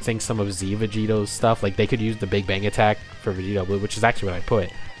referencing some of Z Vegito's stuff. Like, they could use the Big Bang attack for Vegito Blue, which is actually what I put,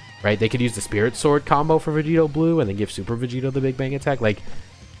 right? They could use the Spirit Sword combo for Vegito Blue and then give Super Vegito the Big Bang attack. Like,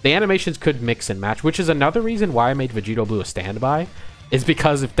 the animations could mix and match, which is another reason why I made Vegito Blue a standby, is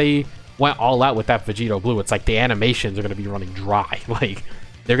because if they went all out with that Vegito Blue, it's like the animations are going to be running dry. Like,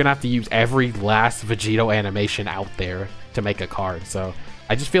 they're going to have to use every last Vegito animation out there to make a card. So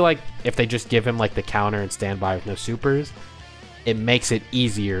I just feel like if they just give him like the counter and standby with no supers, it makes it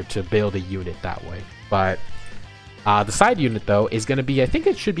easier to build a unit that way. But the side unit though is going to be, I think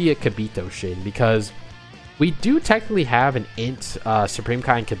it should be a Kibito Shin, because we do technically have an Int Supreme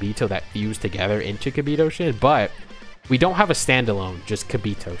Kai and Kibito that fuse together into Kibito Shin, but we don't have a standalone, just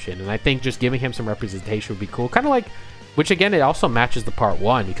Kibito Shin. And I think just giving him some representation would be cool. Kind of like, which again, it also matches the part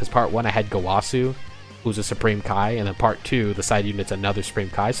 1, because part 1 I had Gowasu, who's a Supreme Kai, and then part 2, the side unit's another Supreme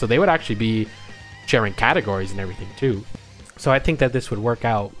Kai. So they would actually be sharing categories and everything too. So I think that this would work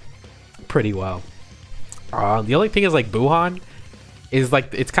out pretty well. The only thing is, like, Buhan is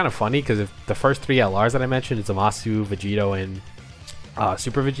like, it's kind of funny because if the first 3 LRs that I mentioned, it's Zamasu, Vegito, and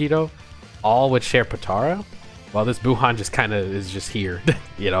Super Vegito, all would share Potara. Well, this Buhan just kind of is just here.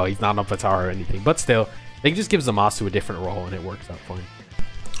 You know, he's not on Potara or anything, but still, they just give Zamasu a different role and it works out fine.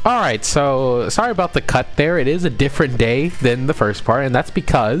 Alright, so sorry about the cut there. It is a different day than the first part, and that's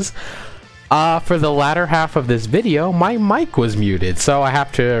because for the latter half of this video, my mic was muted, so I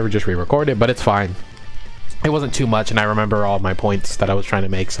have to just re-record it, but it's fine. It wasn't too much, and I remember all my points that I was trying to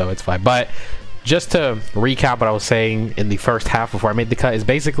make, so it's fine. But just to recap what I was saying in the first half before I made the cut, is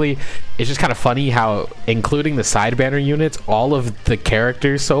basically, it's just kind of funny how, including the side banner units, all of the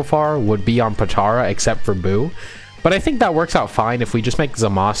characters so far would be on Potara except for Boo. But I think that works out fine if we just make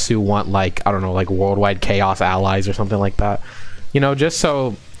Zamasu want, like, I don't know, like worldwide chaos allies or something like that. You know, just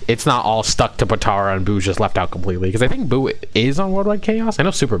so it's not all stuck to Potara and Boo's just left out completely. Because I think Boo is on worldwide chaos. I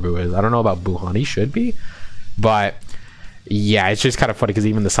know Super Boo is. I don't know about Buhan. He should be. But yeah, it's just kind of funny because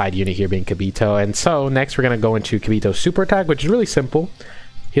even the side unit here being Kibito. And so next we're going to go into Kibito's super attack, which is really simple.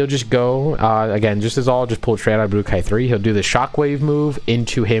 He'll just go, again, just as all, just pull straight out of Budokai 3. He'll do the shockwave move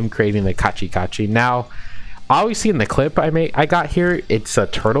into him, creating the Kachi. Now, obviously in the clip I got here, it's a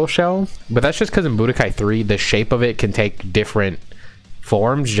turtle shell, but that's just because in Budokai 3, the shape of it can take different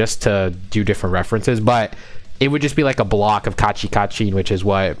forms just to do different references, but it would just be like a block of Kachi, which is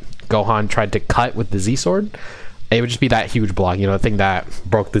what Gohan tried to cut with the Z Sword. It would just be that huge block, you know, the thing that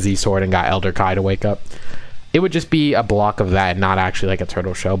broke the Z Sword and got Elder Kai to wake up. It would just be a block of that, not actually like a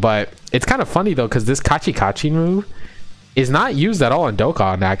turtle shell. But it's kind of funny though, because this Kachi move is not used at all in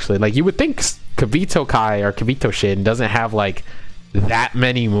Dokkan, actually. Like, you would think Kibito Kai or Kibito Shin doesn't have like that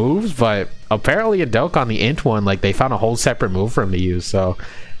many moves, but apparently in Dokkan, the Int one, like, they found a whole separate move for him to use. So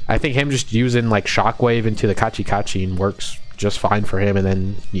I think him just using like shockwave into the Kachi works just fine for him. And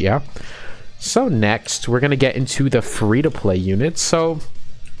then yeah, so next we're gonna get into the free-to-play units. So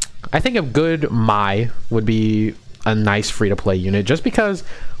I think a good Mai would be a nice free-to-play unit, just because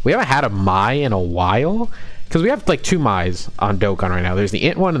we haven't had a Mai in a while. Because we have like 2 Mais on Dokkan right now. There's the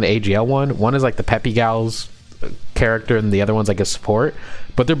Int one and the AGL one. One is like the Peppy Gal's character and the other one's like a support.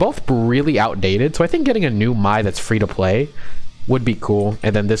 But they're both really outdated. So I think getting a new Mai that's free to play would be cool.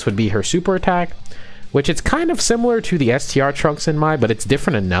 And then this would be her super attack, which it's kind of similar to the STR Trunks in Mai, but it's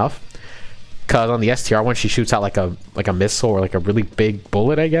different enough. Because on the STR one, she shoots out like a missile or like a really big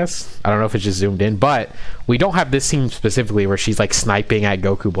bullet, I guess. I don't know if it's just zoomed in. But we don't have this scene specifically where she's like sniping at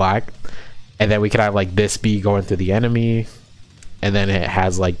Goku Black. And then we could have like this be going through the enemy, and then it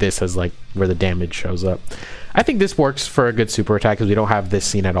has like this as like where the damage shows up. I think this works for a good super attack because we don't have this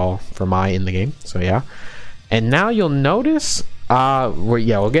scene at all for Mai in the game. So yeah. And now you'll notice,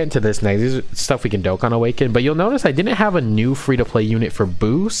 we'll get into this next. These are stuff we can Dokkan Awaken, but you'll notice I didn't have a new free-to-play unit for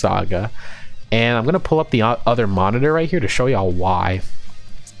Boo Saga, and I'm gonna pull up the other monitor right here to show y'all why.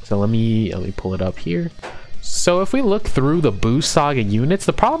 So let me pull it up here. So if we look through the Boo Saga units,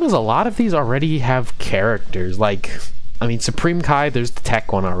 the problem is a lot of these already have characters. Like, I mean, Supreme Kai, there's the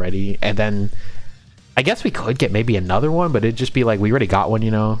tech one already. And then I guess we could get maybe another one, but it'd just be like, we already got one, you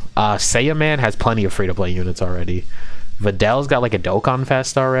know? Saiyan Man has plenty of free-to-play units already. Vidal's got like a Dokkan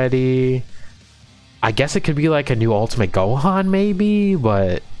Fest already. I guess it could be like a new Ultimate Gohan maybe,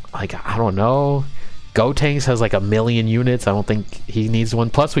 but like, I don't know. Gotenks has like 1 million units. I don't think he needs one.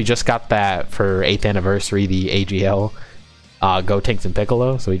 Plus, we just got that for 8th anniversary, the AGL Gotenks and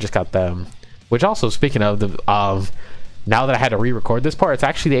Piccolo. So we just got them. Which also, speaking of the, now that I had to re-record this part, it's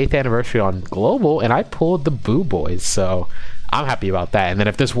actually the 8th anniversary on Global, and I pulled the Boo Boys. So I'm happy about that. And then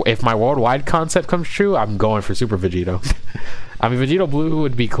if my worldwide concept comes true, I'm going for Super Vegito. I mean, Vegito Blue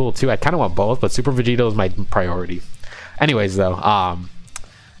would be cool too. I kind of want both, but Super Vegito is my priority. Anyways, though,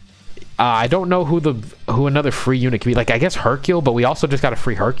 I don't know who another free unit could be. Like, I guess Hercule, but we also just got a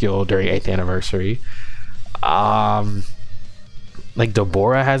free Hercule during 8th anniversary. Like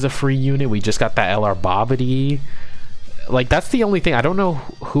Deborah has a free unit. We just got that LR Bobbity. Like, that's the only thing. I don't know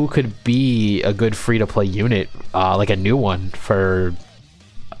who could be a good free-to-play unit, like a new one for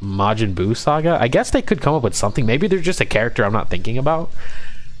Majin Buu Saga. I guess they could come up with something. Maybe there's just a character I'm not thinking about.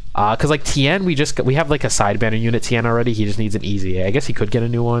 Because like Tien, we have like a side banner unit Tien already. He just needs an easy A. I guess he could get a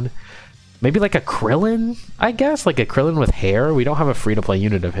new one. Maybe like a Krillin, I guess, like a Krillin with hair. We don't have a free-to-play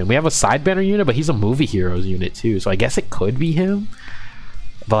unit of him. We have a side banner unit, but he's a movie heroes unit too. So I guess it could be him.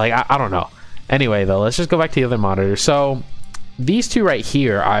 But like, I don't know. Anyway, though, let's just go back to the other monitor. So these two right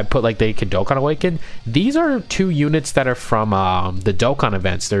here, I put like they could Dokkan Awaken. These are two units that are from the Dokkan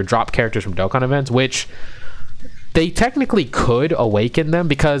events. They're drop characters from Dokkan events, which they technically could awaken them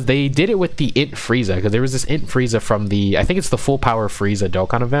because they did it with the Int Frieza. Because there was this Int Frieza from the, I think it's the Full Power Frieza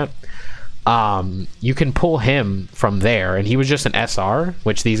Dokkan event. You can pull him from there, and he was just an SR,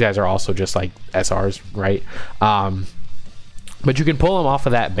 which these guys are also just like SRs, right? But you can pull him off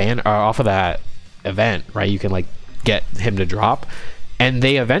of that off of that event, right? You can like get him to drop, and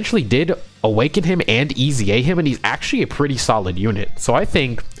they eventually did awaken him and easy A him, and he's actually a pretty solid unit. So I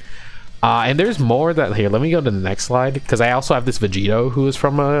think, and there's more that here. Let me go to the next slide because I also have this Vegito who is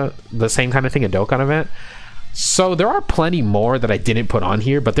from the same kind of thing, a Dokkan event. So there are plenty more that I didn't put on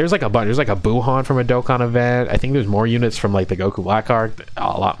here, but there's like a bunch. There's like a Buhan from a Dokkan event. I think there's more units from like the Goku Black Arc, a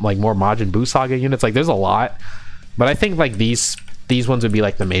lot like more Majin Buu Saga units. Like there's a lot, but I think like these ones would be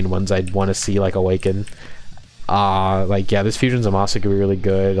like the main ones I'd want to see like awaken. Like yeah, this Fusion Zamasu could be really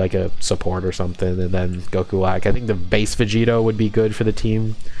good, like a support or something, and then Goku Black. I think the base Vegito would be good for the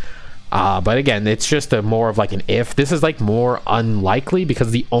team. But again, it's just a more of like an if. This is like more unlikely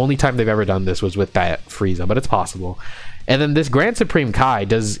because the only time they've ever done this was with that Frieza, but it's possible. And then this Grand Supreme Kai,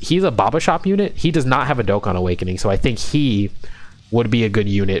 he's a Baba Shop unit. He does not have a Dokkan Awakening, so I think he would be a good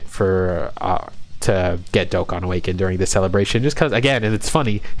unit for to get Dokkan Awakened during this celebration, just because, again, and it's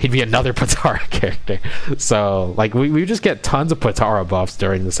funny, he'd be another Potara character. So like we just get tons of Potara buffs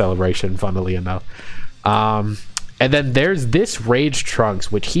during the celebration, funnily enough. And then there's this Rage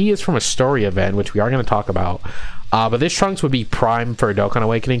Trunks, which he is from a story event, which we are going to talk about. But this Trunks would be prime for Dokkan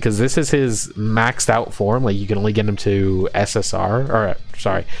Awakening because this is his maxed out form. Like you can only get him to SSR, or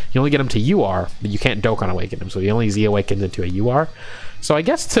sorry, you only get him to UR, but you can't Dokkan Awaken him. So he only Z awakens into a UR. So I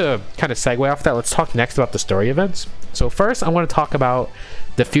guess to kind of segue off that, let's talk next about the story events. So first, I want to talk about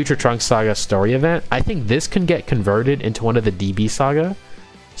the Future Trunks Saga story event. I think this can get converted into one of the DB Saga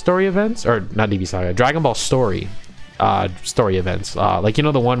story events, or not DB Saga, Dragon Ball story events. Like, you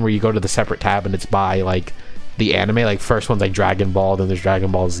know, the one where you go to the separate tab and it's by like the anime, like first one's like Dragon Ball, then there's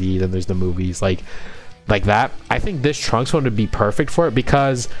Dragon Ball Z, then there's the movies, like that. I think this Trunks one would be perfect for it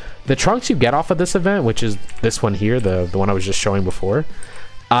because the Trunks you get off of this event, which is this one here, the one I was just showing before,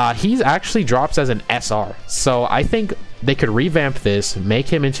 he's actually drops as an SR. So I think they could revamp this, make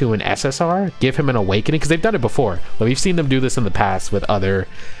him into an SSR, give him an awakening, because they've done it before. But we've seen them do this in the past with other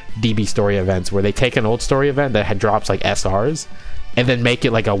DB story events where they take an old story event that had drops like SRs and then make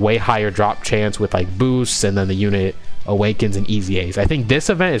it like a way higher drop chance with like boosts, and then the unit awakens and easy A's. I think this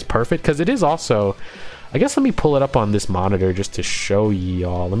event is perfect because it is also, I guess, let me pull it up on this monitor just to show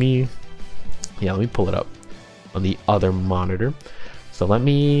y'all. Let me pull it up on the other monitor. So let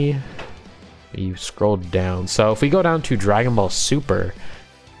me scroll down. So if we go down to Dragon Ball Super,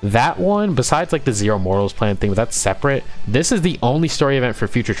 that one, besides like the Zero Mortals plan thing, but that's separate. This is the only story event for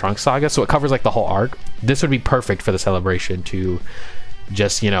Future Trunks Saga, so it covers like the whole arc. This would be perfect for the celebration to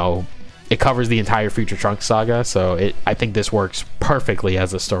just, you know, it covers the entire Future Trunks Saga. So I think this works perfectly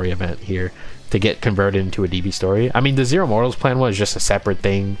as a story event here to get converted into a DB story. I mean, the Zero Mortals plan was just a separate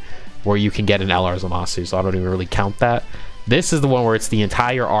thing where you can get an LR Zamasu, so I don't even really count that. This is the one where it's the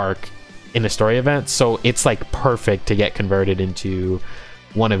entire arc in a story event, so it's like perfect to get converted into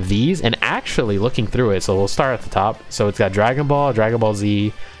one of these. And actually looking through it, so we'll start at the top. So it's got Dragon Ball, Dragon Ball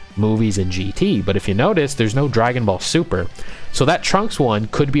Z, movies, and GT, but if you notice, there's no Dragon Ball Super. So that Trunks one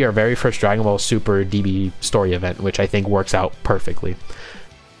could be our very first Dragon Ball Super DB story event, which I think works out perfectly.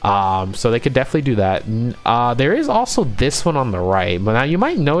 So they could definitely do that. There is also this one on the right, but now you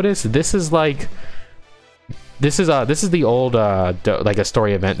might notice this is like, this is the old like a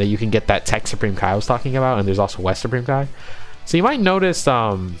story event that you can get that Tech Supreme Kai I was talking about, and there's also West Supreme Kai. So you might notice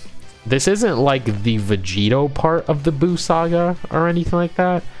this isn't like the Vegito part of the Buu Saga or anything like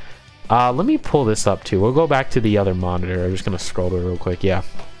that. Let me pull this up too. We'll go back to the other monitor. I'm just gonna scroll through real quick. Yeah.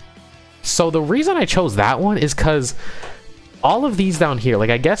 So the reason I chose that one is because all of these down here,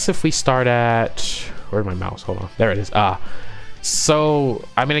 like I guess if we start at, where's my mouse? Hold on, there it is. So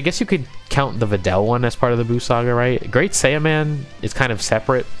I mean, I guess you could count the Videl one as part of the Buu saga, right? Great Saiyaman is kind of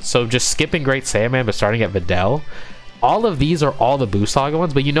separate, so just skipping Great Saiyaman but starting at Videl. All of these are all the Buu saga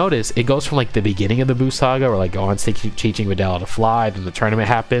ones, but you notice it goes from like the beginning of the Buu saga, where like Gohan's teaching Videl how to fly, then the tournament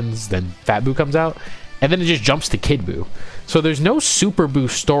happens, then Fat Buu comes out, and then it just jumps to Kid Buu. So there's no Super Buu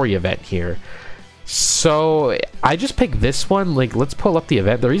story event here. So I just picked this one. Like, let's pull up the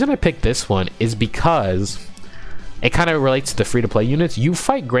event. The reason I picked this one is because it kind of relates to the free-to-play units. You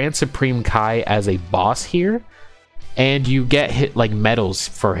fight Grand Supreme Kai as a boss here, and you get hit like medals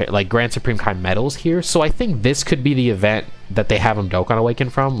for hit, like Grand Supreme Kai medals here. So I think this could be the event that they have him Dokkan Awaken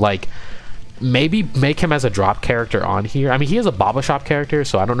from. Like, maybe make him as a drop character on here. I mean, he is a Baba Shop character,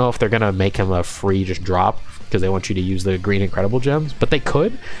 so I don't know if they're gonna make him a free just drop because they want you to use the green Incredible Gems, but they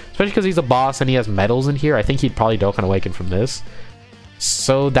could, especially because he's a boss and he has medals in here. I think he'd probably Dokkan Awaken from this.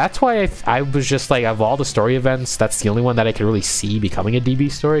 So that's why I was just like, of all the story events, that's the only one that I could really see becoming a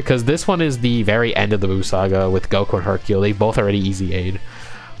DB story, because this one is the very end of the Buu saga with Goku and Hercule. They both already easy aid.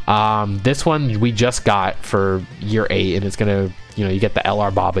 This one we just got for year 8, and it's gonna, you know, you get the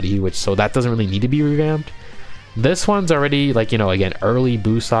LR Babidi, which, so that doesn't really need to be revamped. This one's already, like, you know, again, early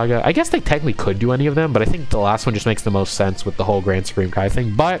Buu saga. I guess they technically could do any of them, but I think the last one just makes the most sense with the whole Grand Supreme Kai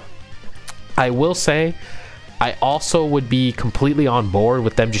thing. But I will say, I also would be completely on board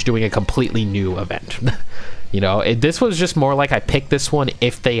with them just doing a completely new event. You know, this was just more like I picked this one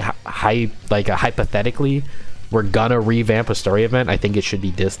if they hypothetically were gonna revamp a story event. I think it should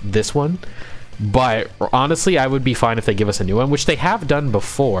be this one. But honestly, I would be fine if they give us a new one, which they have done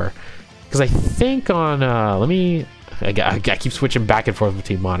before. Because I think on I keep switching back and forth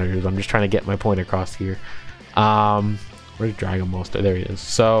between monitors. I'm just trying to get my point across here. Where's Dragon Ball Star? There he is.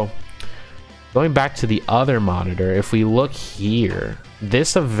 So going back to the other monitor, if we look here,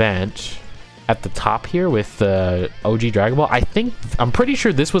 this event at the top here with the OG Dragon Ball, I'm pretty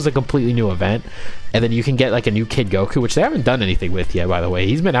sure this was a completely new event, and then you can get like a new Kid Goku, which they haven't done anything with yet, by the way.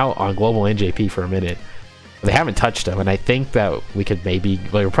 He's been out on Global NJP for a minute. They haven't touched him, and I think that we could maybe,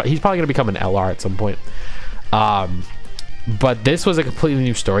 like, he's probably going to become an LR at some point. But this was a completely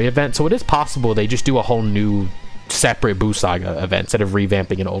new story event, so it is possible they just do a whole new separate Buu saga event instead of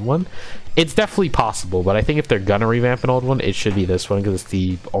revamping an old one. It's definitely possible, but I think if they're gonna revamp an old one, it should be this one, because it's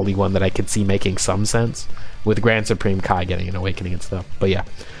the only one that I could see making some sense with Grand Supreme Kai getting an awakening and stuff. But yeah,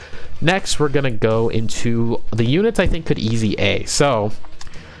 next we're gonna go into the units I think could easy A. So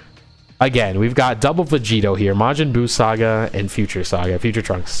again, we've got double Vegito here, Majin Buu saga and Future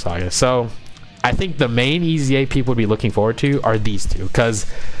Trunks saga. So I think the main easy A people would be looking forward to are these two, because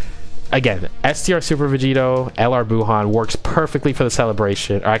again, STR Super Vegito, LR Buuhan works perfectly for the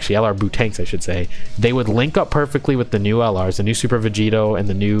celebration, or actually LR Buu Tanks, I should say. They would link up perfectly with the new LRs, the new Super Vegito and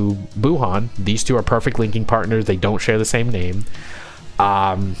the new Buuhan. These two are perfect linking partners. They don't share the same name.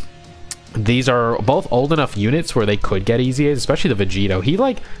 These are both old enough units where they could get easy A's, especially the Vegito.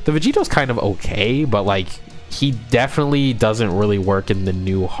 The Vegito's kind of okay, but like, he definitely doesn't really work in the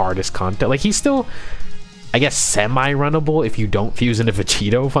new hardest content. Like, he's still, I guess, semi-runnable if you don't fuse into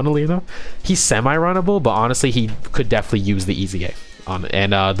Vegito, funnily enough. He's semi-runnable, but honestly, he could definitely use the easy A on it.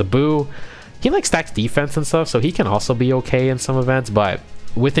 And the Buu, he like stacks defense and stuff, so he can also be okay in some events, but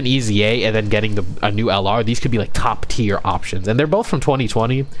with an easy A and then getting a new LR, these could be like top tier options. And they're both from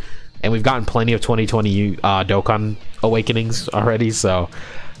 2020, and we've gotten plenty of 2020 Dokkan awakenings already, so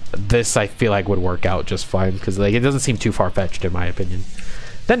this I feel like would work out just fine, because like, it doesn't seem too far-fetched in my opinion.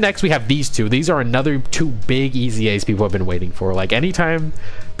 Then next we have these two. These are another two big easy A's people have been waiting for. Like, anytime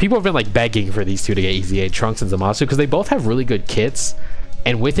people have been like begging for these two to get easy A, Trunks and Zamasu, because they both have really good kits.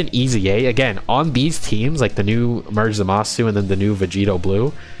 And with an easy A, again, on these teams, like the new merge Zamasu and then the new Vegito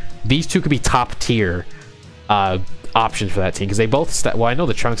Blue, these two could be top tier options for that team, because they both well, I know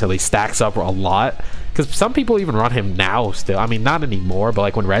the Trunks at least stacks up a lot, because some people even run him now still. I mean, not anymore, but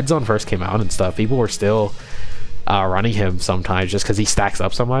like when Red Zone first came out and stuff, people were still running him sometimes just because he stacks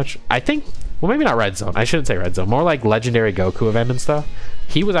up so much. I think, well, maybe not Red Zone, I shouldn't say Red Zone, more like Legendary Goku event and stuff.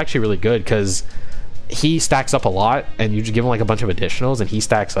 He was actually really good because he stacks up a lot, and you just give him like a bunch of additionals and he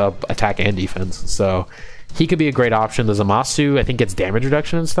stacks up attack and defense, so he could be a great option. The Zamasu, I think, gets damage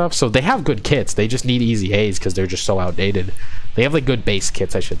reduction and stuff, so they have good kits. They just need easy A's because they're just so outdated. They have like good base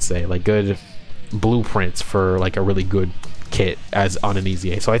kits, I should say, like good blueprints for like a really good kit as on an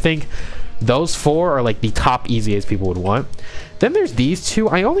easy A. So I think those four are like the top easy A's people would want. Then there's these two.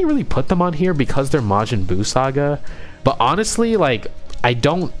 I only really put them on here because they're Majin Buu saga, but honestly, like, I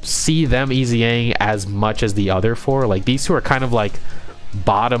don't see them easy Aing as much as the other four. Like, these two are kind of like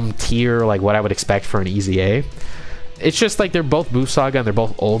bottom tier, like what I would expect for an easy A. it's just like they're both Boo Saga and they're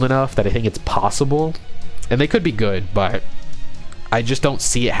both old enough that I think it's possible. And they could be good, but I just don't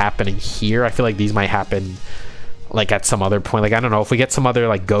see it happening here. I feel like these might happen like at some other point. Like, I don't know, if we get some other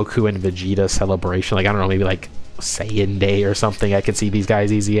like Goku and Vegeta celebration, like I don't know, maybe like Saiyan Day or something, I could see these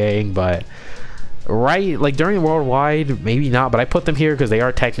guys EZAing, but right, like during Worldwide, maybe not. But I put them here because they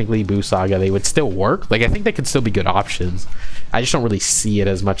are technically Boo Saga. They would still work. Like, I think they could still be good options. I just don't really see it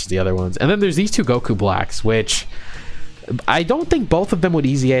as much as the other ones. And then there's these two Goku Blacks, which I don't think both of them would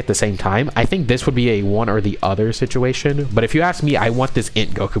EZA at the same time. I think this would be a one or the other situation. But if you ask me, I want this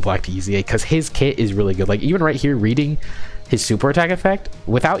Int Goku Black to EZA because his kit is really good. Like, even right here, reading his super attack effect,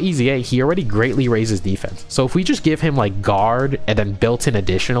 without EZA, he already greatly raises defense. So if we just give him like guard and then built-in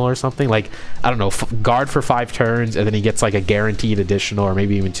additional or something, like, I don't know, guard for 5 turns, and then he gets like a guaranteed additional or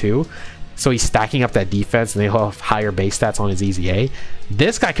maybe even 2. So he's stacking up that defense and they'll have higher base stats on his EZA.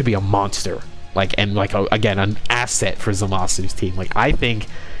 This guy could be a monster. Like, and like again, an asset for Zamasu's team. Like, I think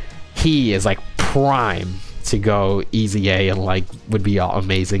he is like prime to go EZA and like would be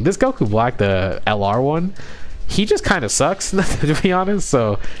amazing. This Goku Black, the LR one, he just kind of sucks to be honest.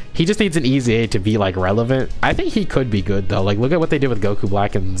 So he just needs an EZA to be like relevant. I think he could be good though. Like, look at what they did with Goku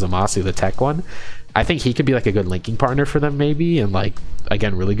Black and Zamasu, the tech one. I think he could be like a good linking partner for them maybe, and like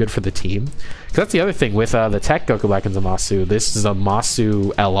again really good for the team. Because that's the other thing with the tech Goku Black and Zamasu. This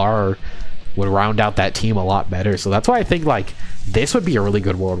Zamasu LR would round out that team a lot better. So that's why I think like this would be a really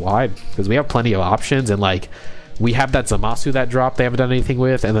good Worldwide, because we have plenty of options, and like we have that Zamasu that dropped they haven't done anything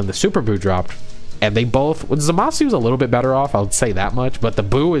with, and then the Super Buu dropped, and they both, well, Zamasu's a little bit better off, I would say that much, but the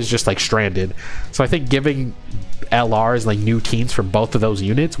Buu is just like stranded. So I think giving LRs like new teams for both of those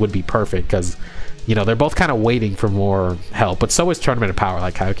units would be perfect, because you know they're both kind of waiting for more help. But so is Tournament of Power,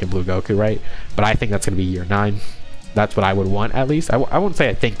 like Kaioken Blue Goku, right? But I think that's going to be year 9. That's what I would want, at least. I won't say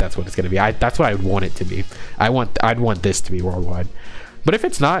I think that's what it's going to be. That's what I would want it to be. I'd want this to be Worldwide. But if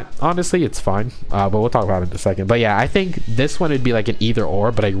it's not, honestly, it's fine. But we'll talk about it in a second. But yeah, I think this one would be like an either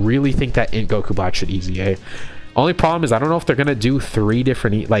or, but I really think that Int Goku Black should EZA. Only problem is I don't know if they're going to do 3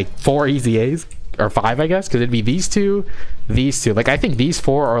 different, like 4 EZAs, or 5, I guess, because it'd be these two. Like, I think these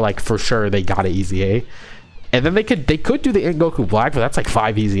 4 are like for sure they got to EZA. And then they could do the Int Goku Black, but that's like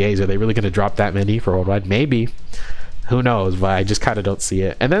 5 EZAs. Are they really going to drop that many for Worldwide? Maybe. Who knows? But I just kind of don't see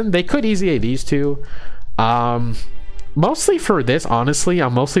it. And then they could EZA these two. Mostly for this, honestly,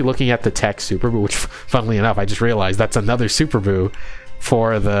 I'm mostly looking at the Tech Super Buu, which, funnily enough, I just realized that's another Super Buu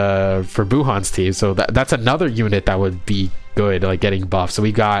for Buhan's team. So that's another unit that would be good, like getting buffed. So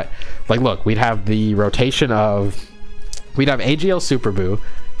we got, like, look, we'd have the rotation of, we'd have AGL Super Buu,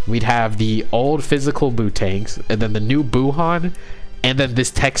 we'd have the old physical Buu tanks, and then the new Buhan, and then this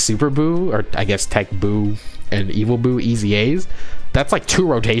Tech Super Buu, or I guess Tech Buu and Evil Buu EZAs. That's like 2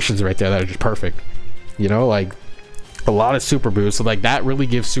 rotations right there that are just perfect. You know, like a lot of Super Buu. So like that really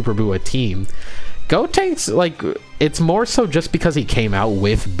gives Super Buu a team. Gotenks, like, it's more so just because he came out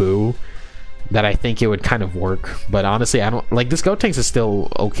with Buu that I think it would kind of work. But honestly, I don't like this. Gotenks is still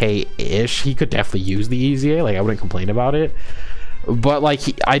okay-ish. He could definitely use the EZA. Like, I wouldn't complain about it. But like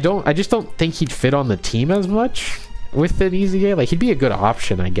I just don't think he'd fit on the team as much with an EZA. Like, he'd be a good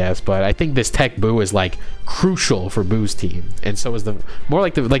option, I guess, but I think this Tech Buu is like crucial for Buu's team, and so is the more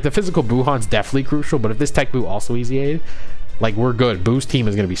like the physical Buhan's definitely crucial. But if this Tech Buu also EZA'd, like, we're good. Buu's team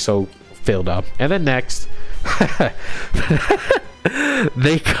is going to be so filled up. And then next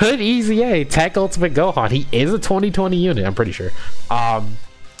they could EZA Tech Ultimate Gohan. He is a 2020 unit, I'm pretty sure.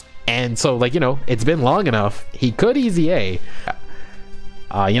 And so, like, you know, it's been long enough. He could EZA.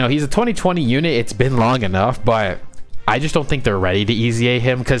 You know, he's a 2020 unit. It's been long enough, but I just don't think they're ready to EZA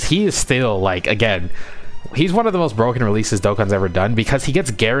him, because he is still, like, again, he's one of the most broken releases Dokkan's ever done, because he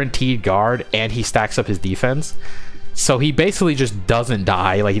gets guaranteed guard and he stacks up his defense. So he basically just doesn't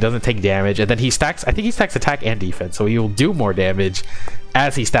die. Like, he doesn't take damage, and then he stacks, I think he stacks attack and defense, so he will do more damage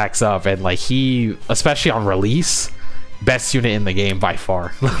as he stacks up. And like, he, especially on release, best unit in the game by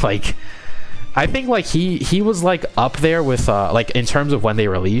far. Like, I think like he was like up there with like in terms of when they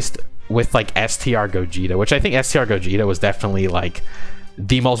released, with like STR Gogeta, which I think STR Gogeta was definitely like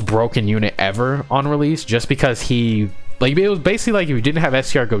the most broken unit ever on release, just because he, like, it was basically like if you didn't have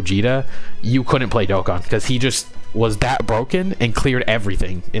STR Gogeta, you couldn't play Dokkan, because he just was that broken and cleared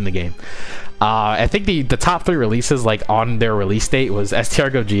everything in the game. I think the top 3 releases, like, on their release date was STR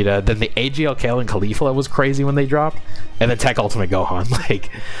Gogeta, then the AGL Kale and Caulifla was crazy when they dropped, and then Tech Ultimate Gohan. Like,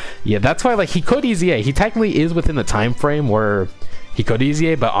 yeah, that's why, like, he could EZA. He technically is within the time frame where he could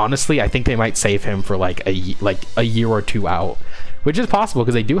EZA, but honestly, I think they might save him for like a year or 2 out, which is possible,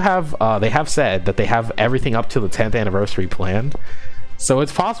 because they do have they have said that they have everything up to the 10th anniversary planned. So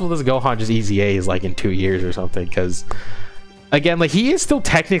it's possible this Gohan just easy A is like in 2 years or something, because again, like, he is still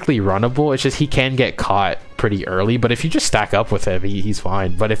technically runnable. It's just he can get caught pretty early, but if you just stack up with him, he's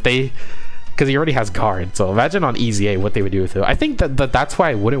fine. But if they, because he already has guard, so imagine on easy A what they would do with him. I think that's why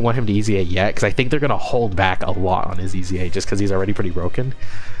I wouldn't want him to easy A yet, because I think they're gonna hold back a lot on his easy A just because he's already pretty broken.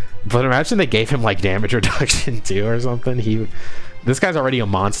 But imagine they gave him like damage reduction too or something. This guy's already a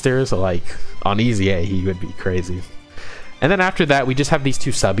monster, so like on easy A he would be crazy. And then after that, we just have these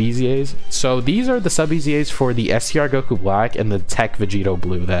two sub EZAs. So these are the sub EZAs for the STR Goku Black and the Tech Vegito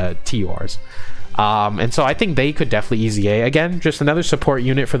Blue, the TURs. And so I think they could definitely EZA. Again, just another support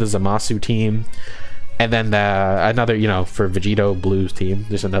unit for the Zamasu team. And then another, you know, for Vegito Blue's team,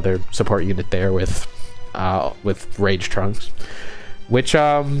 there's another support unit there with Rage Trunks. Which,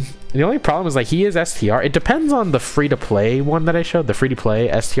 the only problem is, like, he is STR. It depends on the free-to-play one that I showed, the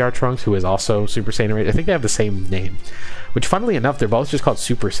free-to-play STR Trunks, who is also Super Saiyan Rage. I think they have the same name. Which, funnily enough, they're both just called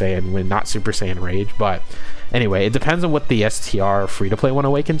Super Saiyan when not Super Saiyan Rage. But anyway, it depends on what the STR free-to-play one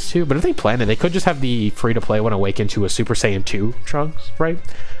awakens to. But if they plan it, they could just have the free-to-play one awaken to a Super Saiyan 2 Trunks, right?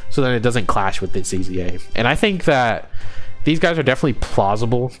 So then it doesn't clash with this EZA. And I think that these guys are definitely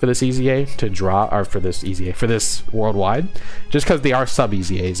plausible for this EZA to draw, or for this EZA, for this worldwide, just because they are sub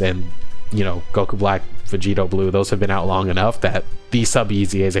EZAs, and you know, Goku Black, Vegito Blue, those have been out long enough that these sub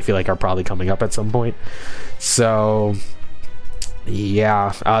EZAs I feel like are probably coming up at some point. So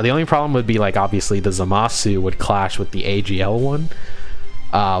yeah, the only problem would be, like, obviously the Zamasu would clash with the AGL one,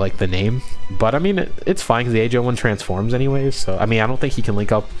 like the name, but I mean it's fine because the AGL one transforms anyways. So I mean, I don't think he can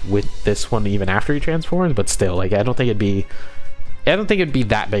link up with this one even after he transforms, but still, like, I don't think it'd be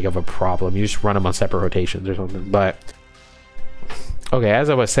that big of a problem. You just run them on separate rotations or something. But okay, as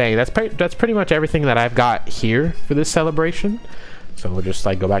I was saying, that's pretty much everything that I've got here for this celebration. So we'll just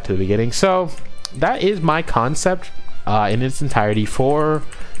like go back to the beginning. So that is my concept in its entirety for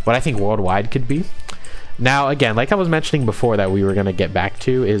what I think worldwide could be. Now, again, like I was mentioning before that we were going to get back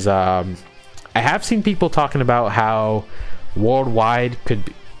to is I have seen people talking about how worldwide could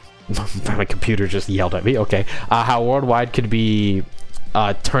be my computer just yelled at me. Okay, how worldwide could be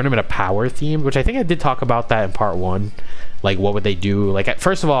Tournament of Power themed, which I think I did talk about that in part 1. Like, what would they do? Like,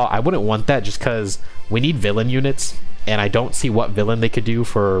 first of all, I wouldn't want that just because we need villain units, and I don't see what villain they could do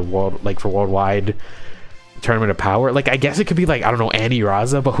for worldwide Tournament of Power. Like, I guess it could be, like, I don't know, Annie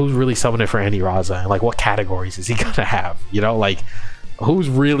Raza, but who's really summoning for Annie Raza? And, like, what categories is he gonna have? You know, like, who's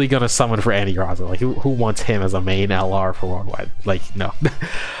really gonna summon for Annie Raza? Like, who wants him as a main LR for worldwide? Like, no.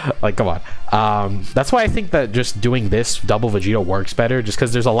 Like, come on. That's why I think that just doing this double Vegito works better, just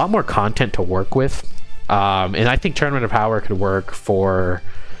because there's a lot more content to work with. And I think Tournament of Power could work for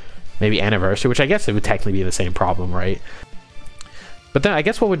maybe Anniversary, which I guess it would technically be the same problem, right? But then I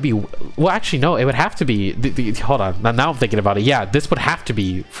guess what would be, well, actually no, it would have to be hold on, now I'm thinking about it. Yeah, this would have to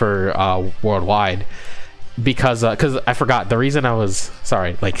be for worldwide, because I forgot the reason I was,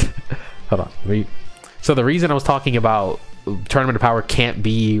 sorry, like hold on, so the reason I was talking about Tournament of Power can't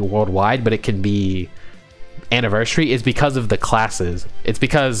be worldwide but it can be Anniversary is because of the classes. It's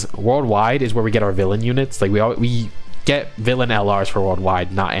because worldwide is where we get our villain units. Like, we get villain LRs for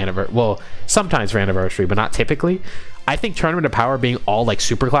worldwide, not Anniversary. Well, sometimes for Anniversary, but not typically. I think Tournament of Power being all like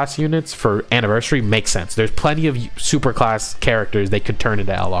superclass units for Anniversary makes sense. There's plenty of superclass characters they could turn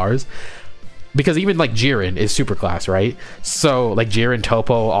into LRs, because even like Jiren is superclass, right? So like Jiren,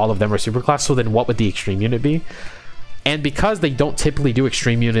 Topo, all of them are superclass. So then what would the extreme unit be? And because they don't typically do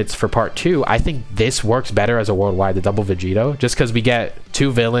extreme units for part 2, I think this works better as a worldwide, the double Vegito, just because we get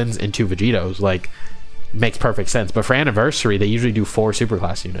 2 villains and 2 Vegitos. Like, makes perfect sense. But for Anniversary, they usually do 4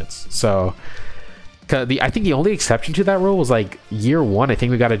 superclass units. So I think the only exception to that rule was like year 1. I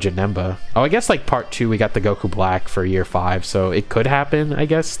think we got a Janemba. Oh, I guess like part 2 we got the Goku Black for year 5, so it could happen, I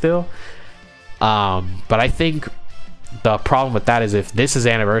guess, still. But I think the problem with that is if this is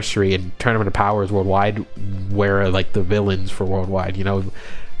Anniversary and Tournament of Power is worldwide, where are like the villains for worldwide, you know?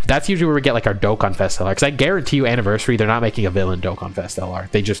 That's usually where we get like our Dokkan Fest LR, because I guarantee you Anniversary they're not making a villain Dokkan Fest LR.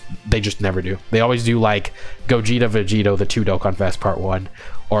 They just never do. They always do like Gogeta Vegito, the 2 Dokkan Fest part 1,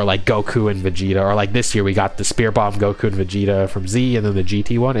 or like Goku and Vegeta, or like this year we got the Spear Bomb Goku and Vegeta from Z, and then the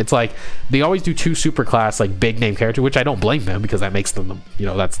GT one. It's like they always do 2 superclass like big name characters, which I don't blame them, because that makes them, you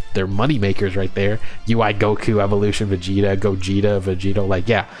know, that's their money makers right there. UI Goku, Evolution Vegeta, Gogeta Vegito, like,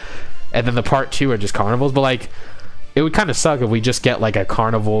 yeah. And then the part 2 are just carnivals, but like it would kind of suck if we just get like a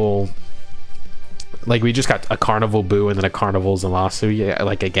carnival, like we just got a carnival Boo and then a carnival Zamasu, yeah,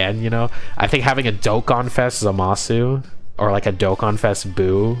 like again, you know. I think having a Dokkan Fest Zamasu or like a Dokkan Fest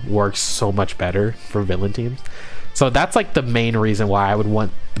Boo works so much better for villain teams. So that's like the main reason why I would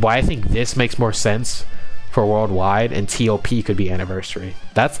want, why I think this makes more sense for worldwide, and TOP could be anniversary.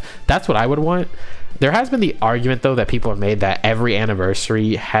 That's what I would want. There has been the argument though that people have made that every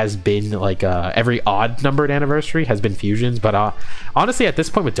anniversary has been like every odd numbered anniversary has been fusions, but honestly at this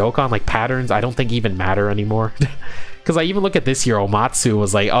point with Dokkan, like patterns I don't think even matter anymore. Because I even look at this year, Omatsu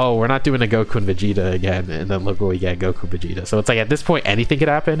was like, oh, we're not doing a Goku and Vegeta again, and then look what we get, Goku Vegeta. So it's like at this point anything could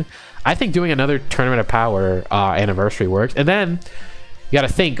happen. I think doing another Tournament of Power anniversary works. And then you got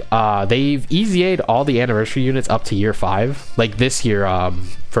to think, they've EZA'd all the anniversary units up to year 5. Like this year,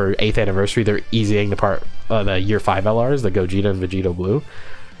 for 8th anniversary, they're EZAing the year 5 LRs, the Gogeta and Vegito Blue.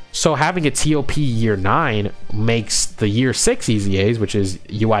 So having a TOP year 9 makes the year 6 EZAs, which is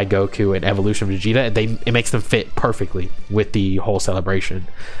UI Goku and Evolution Vegeta, it makes them fit perfectly with the whole celebration.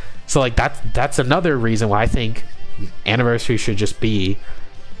 So like that's another reason why I think anniversary should just be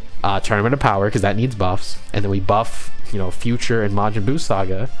Tournament of Power, because that needs buffs, and then we buff, you know, Future and Majin Buu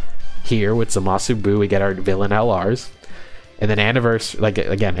Saga here with Zamasu Buu. We get our villain LRs, and then anniversary, like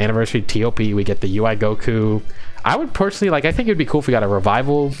again, anniversary TOP, we get the UI Goku. I would personally like, I think it'd be cool if we got a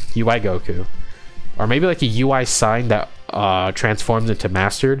revival UI Goku, or maybe like a UI sign that transforms into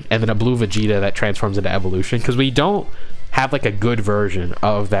Mastered, and then a blue Vegeta that transforms into Evolution, because we don't have like a good version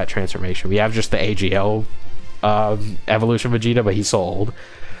of that transformation. We have just the AGL Evolution Vegeta, but he's so old.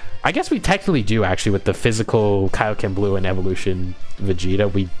 I guess we technically do actually with the physical Kaioken Blue and Evolution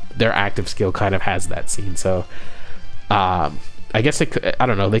Vegeta. Their active skill kind of has that scene, so I guess it could, I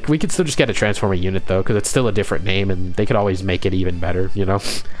don't know, like we could still just get a Transformer unit though, because it's still a different name and they could always make it even better, you know.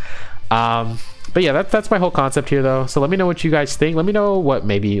 But yeah, that's my whole concept here though. So let me know what you guys think. Let me know what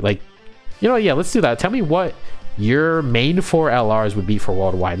maybe, like, you know, yeah, let's do that. Tell me what your main 4 LRs would be for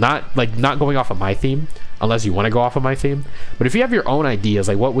worldwide. Not going off of my theme, unless you want to go off of my theme. But if you have your own ideas,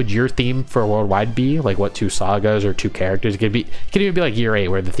 like what would your theme for worldwide be? Like what 2 sagas or 2 characters? It could even be like year 8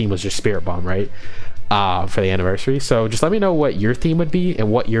 where the theme was just Spirit Bomb, right? For the anniversary. So just let me know what your theme would be and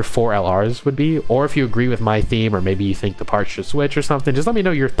what your 4 LRs would be, or if you agree with my theme, or maybe you think the parts should switch or something. Just let me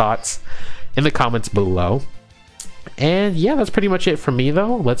know your thoughts in the comments below. And yeah, that's pretty much it for me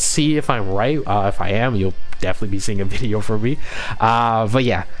though. Let's see if I'm right. If I am, you'll definitely be seeing a video from me. But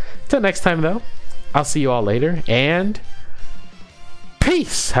yeah, till next time though, I'll see you all later, and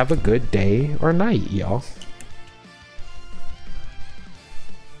peace. Have a good day or night, y'all.